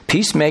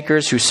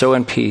 Peacemakers who sow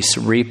in peace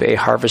reap a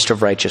harvest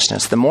of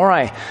righteousness. The more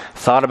I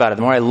thought about it,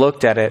 the more I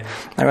looked at it,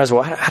 I realized,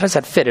 well, how does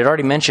that fit? It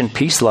already mentioned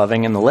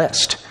peace-loving in the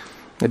list.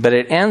 But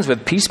it ends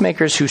with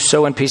peacemakers who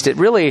sow in peace. It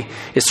really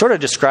is sort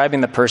of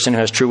describing the person who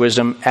has true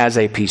wisdom as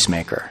a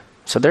peacemaker.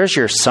 So there's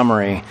your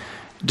summary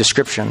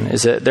description,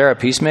 is that they're a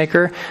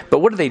peacemaker, but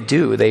what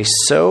do? They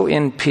sow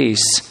in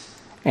peace,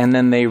 and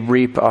then they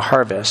reap a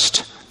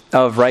harvest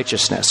of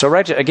righteousness. So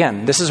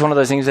again, this is one of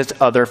those things that's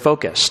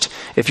other-focused.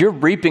 If you're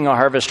reaping a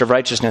harvest of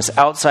righteousness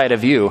outside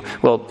of you,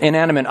 well,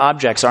 inanimate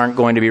objects aren't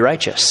going to be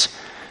righteous.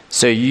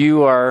 So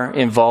you are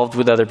involved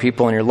with other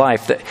people in your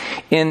life.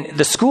 In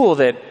the school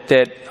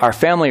that our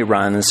family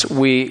runs,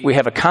 we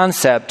have a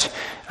concept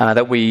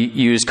that we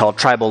use called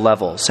tribal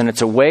levels. And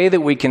it's a way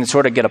that we can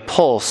sort of get a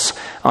pulse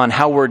on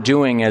how we're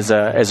doing as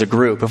a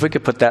group. If we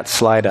could put that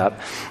slide up.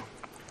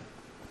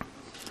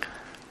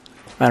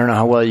 I don't know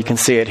how well you can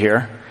see it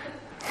here.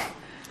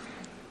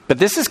 But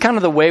this is kind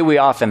of the way we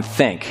often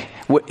think.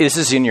 This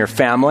is in your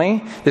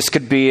family. This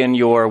could be in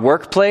your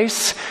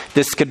workplace.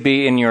 This could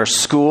be in your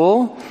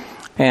school.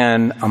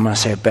 And I'm going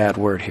to say a bad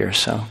word here,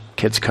 so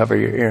kids cover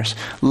your ears.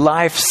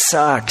 Life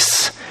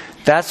sucks.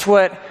 That's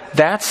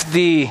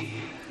the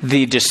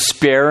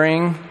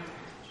despairing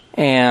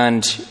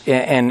and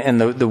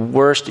the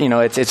worst,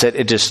 it's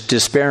a just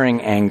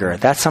despairing anger.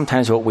 That's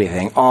sometimes what we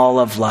think. All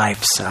of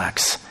life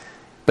sucks.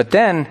 But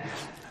then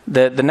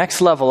the next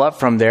level up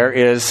from there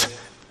is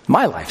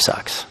my life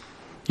sucks.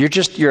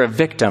 You're a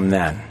victim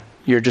then.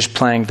 You're just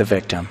playing the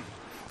victim.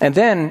 And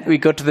then we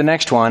go to the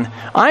next one.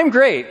 I'm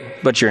great,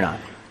 but you're not.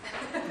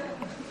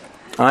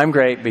 I'm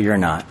great, but you're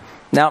not.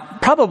 Now,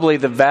 probably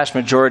the vast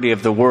majority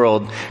of the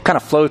world kind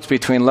of floats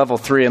between level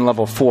 3 and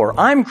level 4.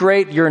 I'm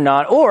great, you're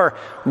not, or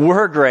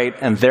we're great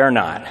and they're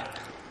not.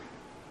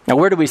 Now,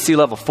 where do we see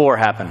level 4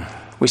 happen?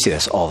 We see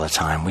this all the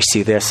time. We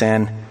see this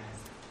in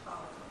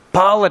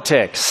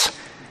politics.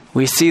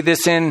 We see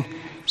this in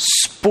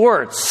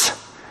sports.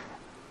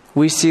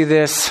 We see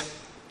this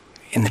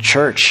in the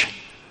church.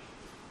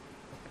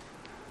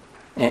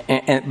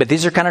 But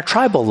these are kind of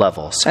tribal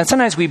levels. And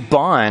sometimes we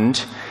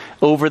bond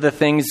over the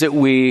things that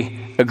we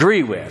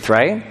agree with,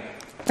 right?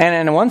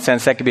 And in one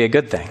sense, that could be a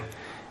good thing.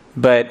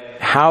 But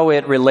how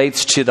it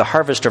relates to the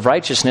harvest of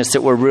righteousness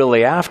that we're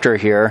really after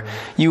here,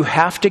 you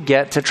have to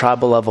get to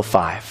tribal level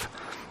 5.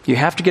 You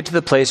have to get to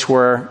the place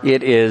where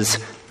it is,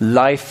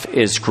 life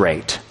is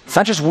great. It's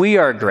not just we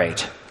are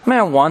great.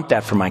 I want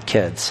that for my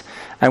kids.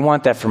 I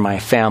want that for my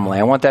family.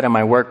 I want that in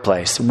my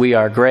workplace. We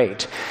are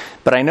great.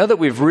 But I know that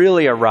we've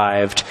really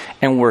arrived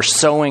and we're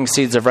sowing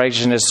seeds of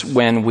righteousness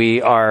when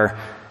we are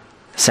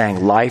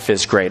saying life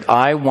is great.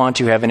 I want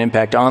to have an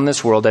impact on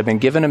this world. I've been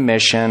given a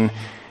mission.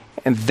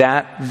 And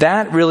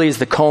that really is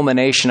the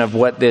culmination of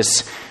what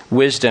this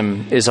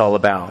wisdom is all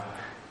about.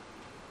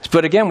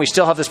 But again, we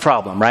still have this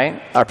problem,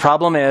 right? Our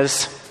problem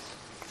is,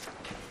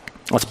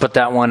 let's put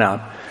that one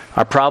up.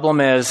 Our problem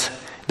is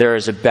there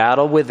is a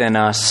battle within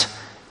us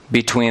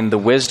between the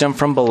wisdom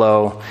from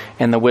below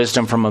and the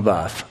wisdom from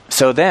above.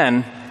 So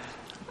then,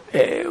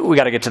 we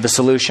got to get to the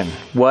solution.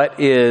 What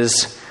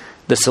is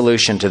the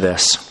solution to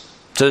this?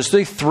 So there's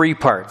really 3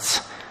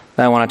 parts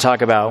that I want to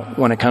talk about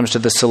when it comes to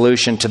the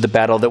solution to the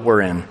battle that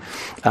we're in.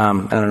 I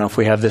don't know if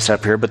we have this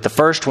up here, but the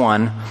first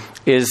one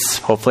is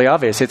hopefully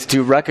obvious. It's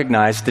to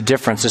recognize the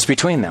differences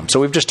between them.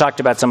 So we've just talked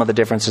about some of the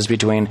differences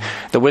between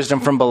the wisdom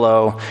from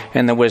below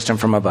and the wisdom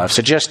from above.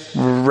 So just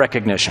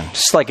recognition,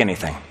 just like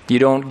anything. You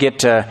don't get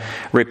to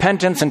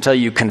repentance until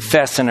you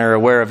confess and are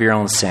aware of your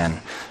own sin.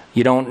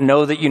 You don't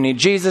know that you need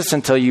Jesus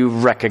until you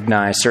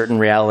recognize certain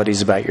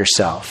realities about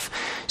yourself.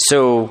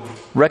 So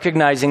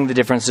recognizing the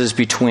differences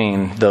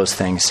between those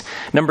things.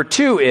 Number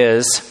 2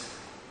 is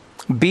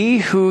be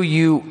who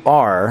you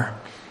are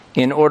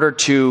in order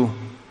to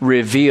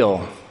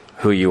reveal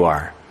who you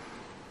are.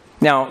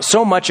 Now,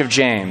 so much of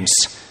James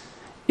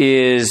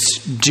is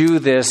do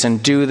this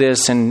and don't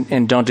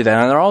do that.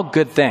 And they're all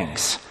good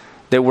things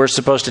that we're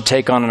supposed to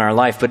take on in our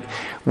life, but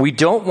we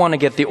don't want to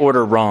get the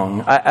order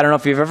wrong. I don't know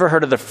if you've ever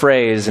heard of the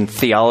phrase in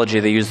theology,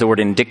 they use the word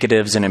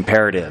indicatives and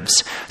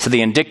imperatives. So the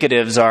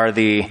indicatives are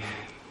the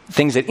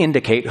things that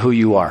indicate who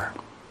you are.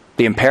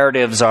 The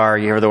imperatives are,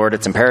 you hear the word,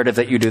 it's imperative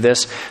that you do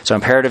this. So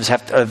imperatives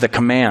have the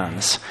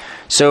commands.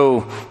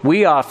 So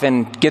we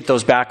often get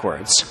those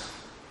backwards.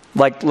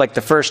 Like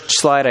the first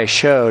slide I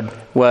showed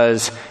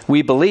was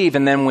we believe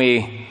and then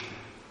we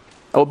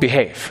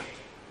behave.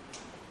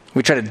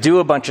 We try to do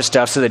a bunch of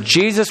stuff so that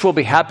Jesus will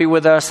be happy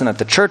with us and that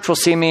the church will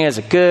see me as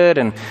a good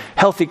and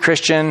healthy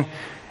Christian,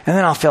 and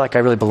then I'll feel like I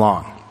really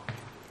belong.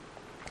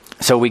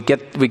 So we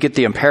get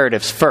the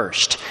imperatives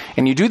first.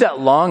 And you do that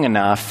long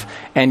enough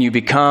and you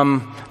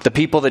become the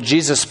people that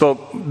Jesus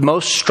spoke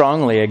most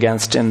strongly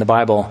against in the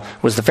Bible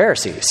was the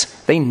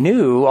Pharisees. They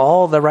knew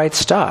all the right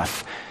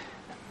stuff,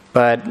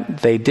 but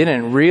they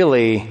didn't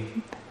really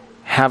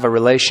have a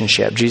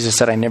relationship. Jesus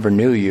said, I never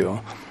knew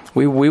you.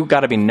 We've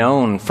got to be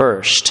known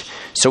first.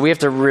 So we have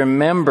to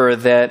remember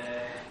that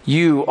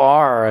you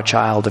are a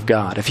child of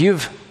God. If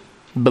you've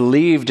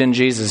believed in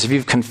Jesus, if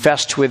you've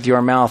confessed with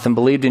your mouth and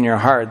believed in your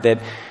heart that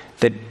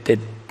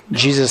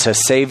Jesus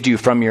has saved you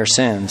from your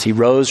sins, he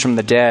rose from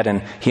the dead,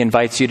 and he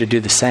invites you to do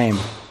the same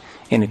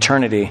in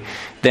eternity,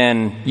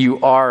 then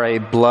you are a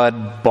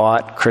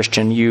blood-bought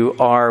Christian. You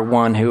are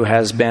one who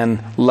has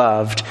been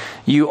loved.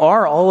 You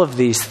are all of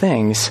these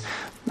things.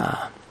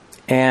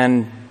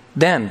 And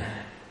then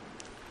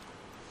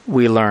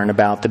we learn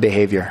about the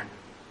behavior.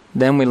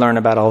 Then we learn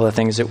about all the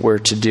things that we're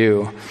to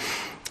do.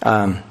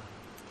 The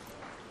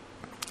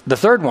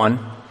third one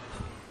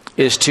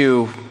is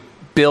to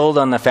build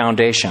on the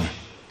foundation.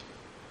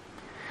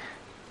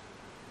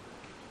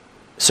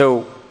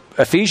 So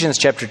Ephesians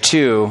chapter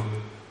 2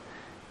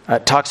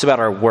 talks about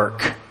our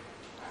work.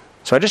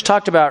 So I just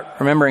talked about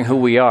remembering who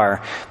we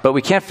are, but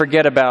we can't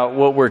forget about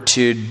what we're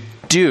to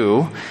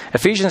do.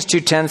 Ephesians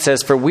 2:10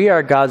 says, "For we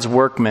are God's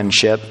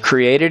workmanship,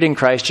 created in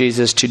Christ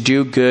Jesus to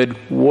do good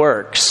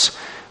works,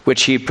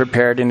 which he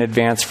prepared in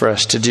advance for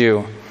us to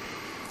do."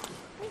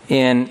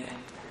 In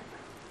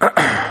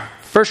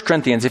 1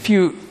 Corinthians, if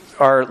you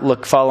are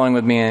following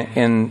with me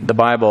in the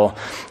Bible,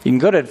 you can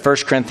go to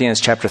 1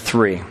 Corinthians chapter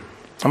 3.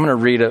 I'm going to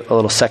read a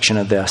little section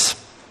of this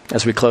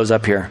as we close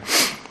up here.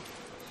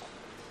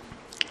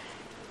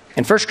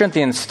 In 1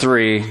 Corinthians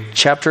 3,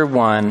 chapter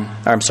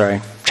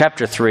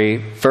 3,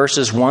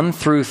 verses 1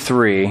 through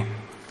 3,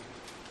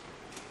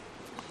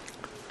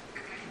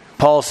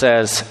 Paul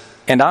says,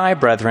 "And I,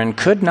 brethren,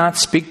 could not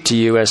speak to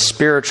you as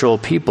spiritual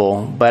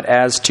people, but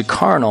as to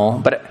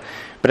carnal,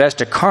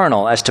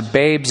 as to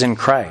babes in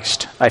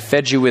Christ. I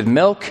fed you with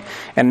milk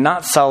and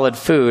not solid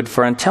food,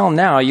 for until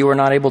now you were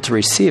not able to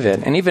receive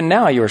it, and even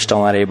now you are still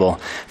not able,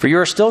 for you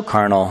are still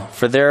carnal.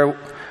 For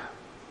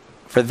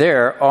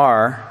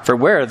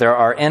where there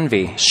are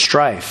envy,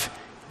 strife,"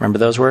 remember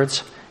those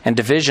words? "And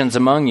divisions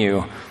among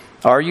you,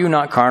 are you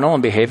not carnal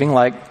and behaving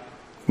like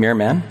mere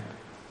men?"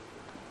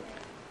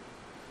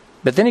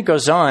 But then he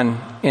goes on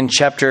in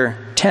chapter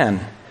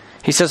 10.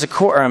 He says,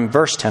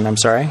 verse 10,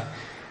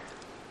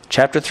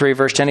 chapter 3,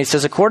 verse 10, he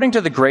says, "According to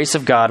the grace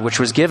of God which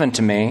was given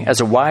to me as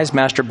a wise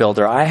master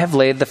builder, I have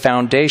laid the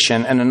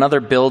foundation and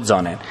another builds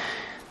on it.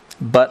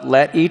 But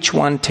let each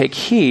one take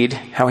heed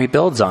how he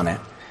builds on it.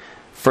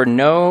 For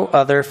no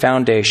other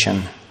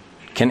foundation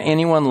can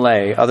anyone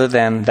lay other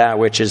than that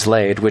which is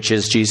laid, which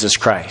is Jesus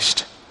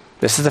Christ."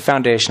 This is the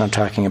foundation I'm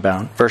talking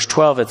about. Verse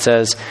 12, it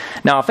says,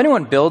 "Now if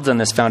anyone builds on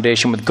this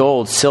foundation with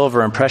gold,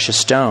 silver, and precious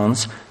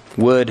stones,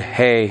 wood,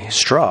 hay,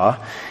 straw,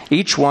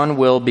 each one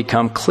will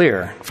become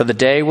clear, for the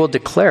day will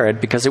declare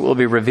it, because it will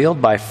be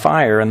revealed by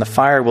fire, and the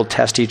fire will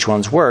test each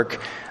one's work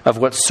of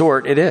what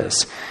sort it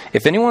is.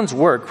 If anyone's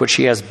work which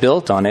he has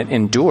built on it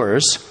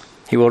endures,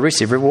 he will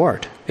receive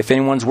reward. If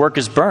anyone's work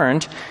is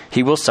burned,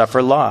 he will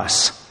suffer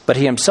loss, but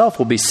he himself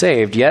will be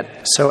saved,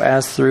 yet so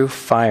as through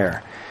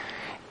fire."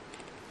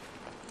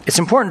 It's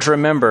important to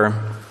remember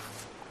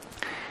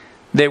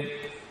that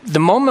the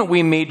moment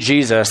we meet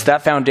Jesus,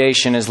 that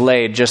foundation is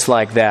laid just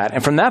like that.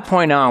 And from that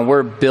point on,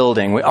 we're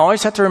building. We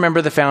always have to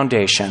remember the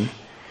foundation,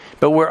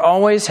 but we're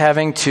always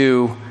having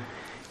to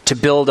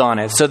build on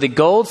it. So the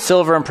gold,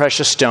 silver, and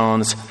precious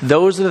stones,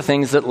 those are the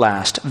things that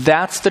last.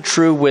 That's the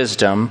true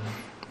wisdom.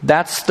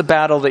 That's the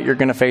battle that you're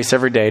going to face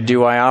every day.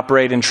 Do I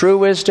operate in true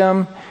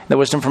wisdom, the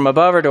wisdom from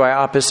above, or do I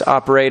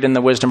operate in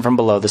the wisdom from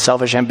below, the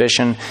selfish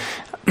ambition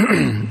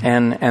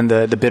and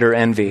the bitter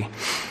envy?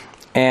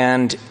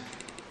 And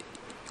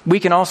we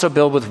can also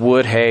build with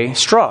wood, hay,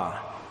 straw.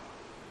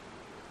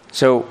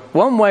 So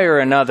one way or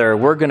another,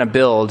 we're going to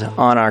build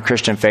on our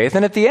Christian faith.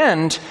 And at the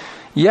end,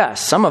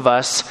 yes, some of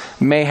us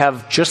may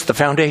have just the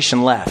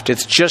foundation left.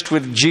 It's just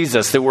with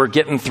Jesus that we're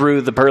getting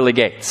through the pearly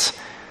gates.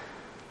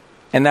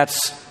 And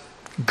that's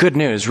good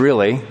news,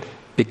 really,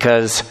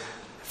 because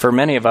for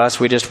many of us,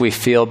 we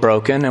feel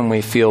broken and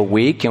we feel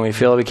weak and we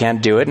feel we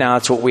can't do it. Now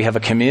it's what we have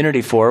a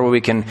community for, where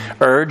we can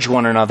urge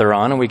one another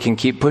on and we can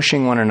keep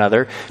pushing one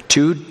another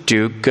to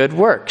do good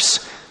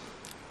works.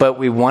 But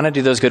we want to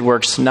do those good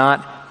works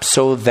not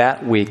so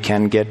that we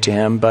can get to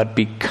him, but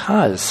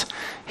because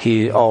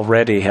he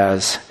already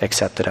has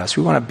accepted us.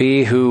 We want to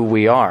be who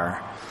we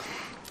are.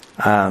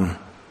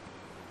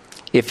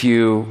 If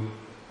you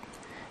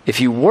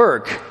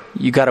work,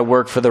 you got to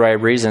work for the right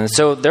reason.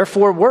 So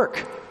therefore,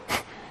 work.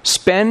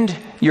 Spend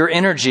your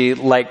energy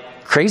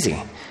like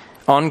crazy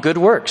on good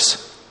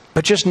works.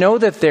 But just know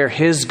that they're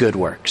his good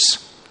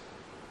works.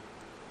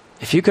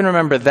 If you can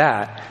remember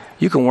that,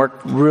 you can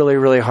work really,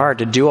 really hard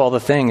to do all the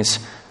things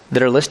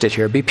that are listed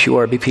here. Be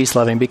pure, be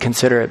peace-loving, be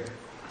considerate.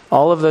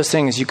 All of those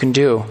things you can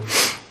do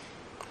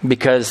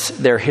because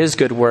they're his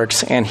good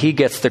works and he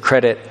gets the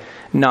credit,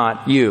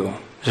 not you.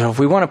 So if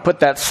we want to put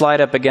that slide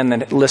up again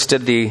that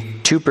listed the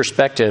two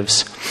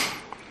perspectives,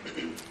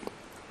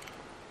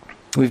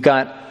 we've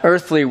got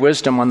earthly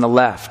wisdom on the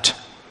left,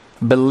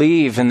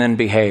 believe and then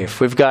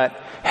behave. We've got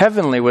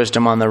heavenly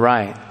wisdom on the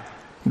right,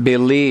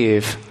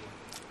 believe,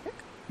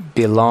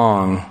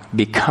 belong,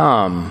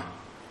 become,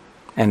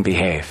 and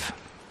behave.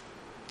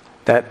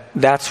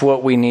 That's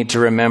what we need to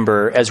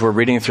remember as we're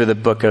reading through the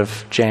book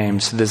of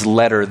James, this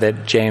letter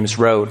that James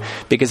wrote,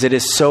 because it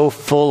is so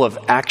full of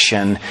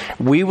action.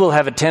 We will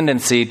have a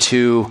tendency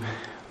to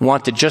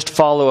want to just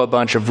follow a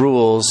bunch of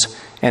rules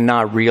and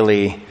not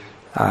really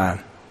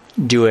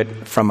do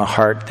it from a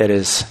heart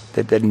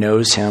that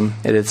knows him,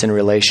 that is in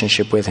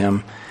relationship with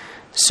him.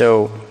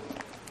 So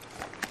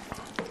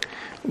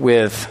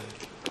with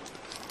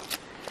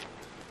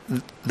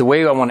the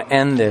way I want to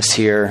end this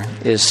here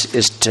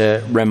is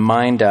to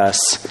remind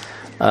us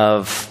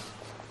of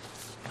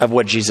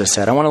what Jesus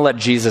said. I want to let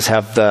Jesus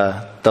have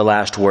the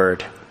last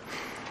word.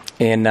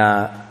 In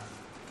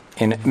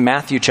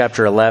Matthew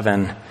chapter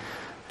 11,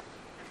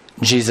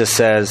 Jesus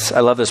says,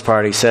 I love this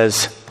part, he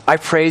says, I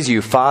praise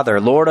you,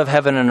 Father, Lord of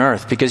heaven and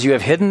earth, because you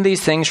have hidden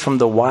these things from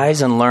the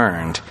wise and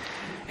learned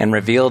and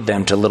revealed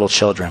them to little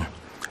children.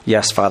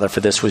 Yes, Father, for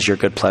this was your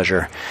good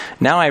pleasure.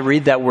 Now I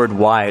read that word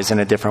wise in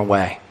a different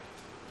way.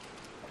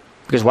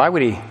 Because why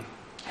would he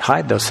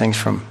hide those things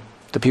from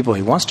the people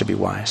he wants to be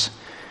wise?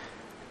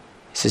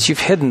 He says, you've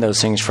hidden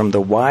those things from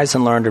the wise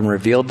and learned and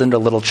revealed them to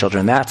little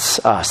children.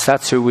 That's us.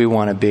 That's who we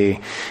want to be,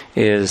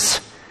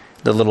 is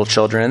the little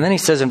children. And then he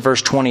says in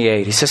verse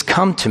 28, he says,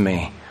 come to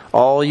me,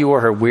 all you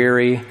are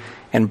weary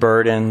and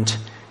burdened,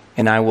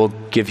 and I will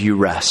give you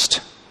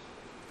rest.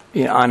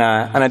 You know,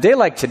 on a day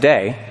like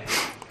today,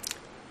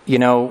 you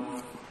know,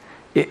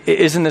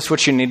 isn't this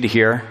what you need to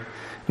hear?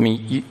 I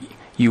mean,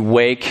 you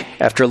wake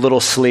after a little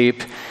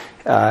sleep,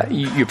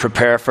 you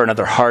prepare for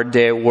another hard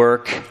day at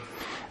work,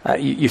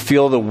 you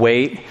feel the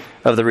weight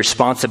of the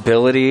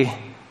responsibility,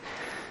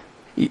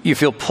 you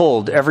feel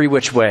pulled every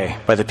which way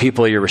by the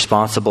people you're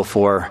responsible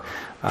for,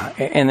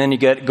 and then you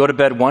go to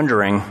bed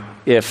wondering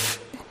if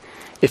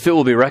it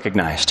will be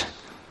recognized.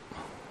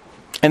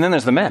 And then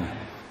there's the men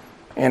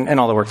and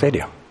all the work they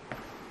do.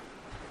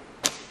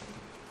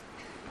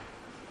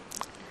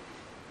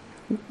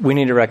 We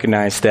need to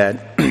recognize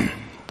that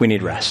we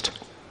need rest.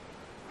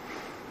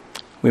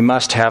 We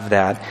must have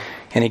that.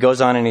 And he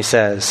goes on and he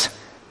says,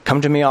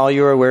 come to me all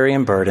you are weary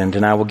and burdened,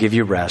 and I will give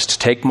you rest.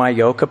 Take my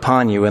yoke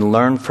upon you and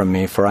learn from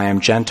me, for I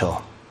am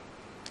gentle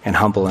and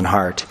humble in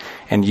heart,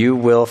 and you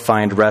will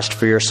find rest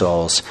for your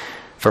souls.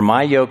 For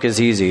my yoke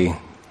is easy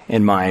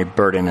and my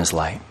burden is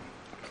light.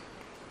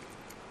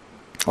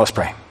 Let's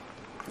pray.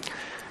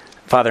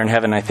 Father in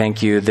heaven, I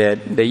thank you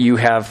that you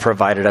have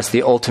provided us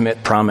the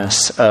ultimate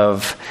promise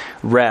of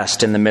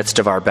rest in the midst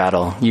of our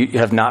battle. You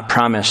have not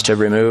promised to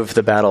remove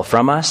the battle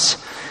from us,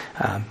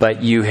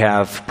 but you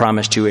have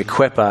promised to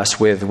equip us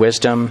with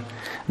wisdom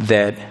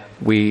that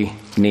we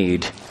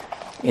need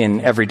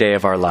in every day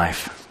of our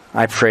life.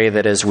 I pray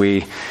that as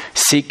we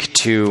seek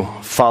to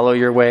follow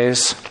your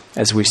ways,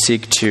 as we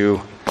seek to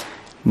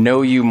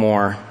know you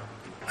more,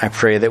 I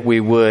pray that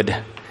we would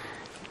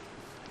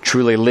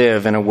truly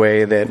live in a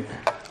way that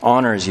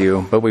honors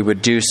you, but we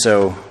would do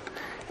so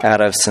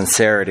out of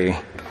sincerity.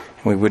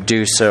 We would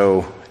do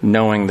so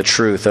knowing the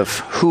truth of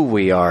who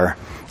we are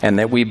and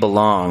that we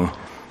belong,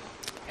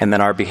 and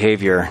that our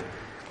behavior,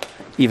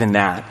 even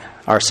that,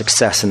 our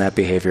success in that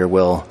behavior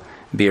will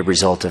be a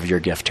result of your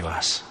gift to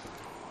us.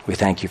 We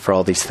thank you for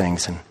all these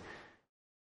things, and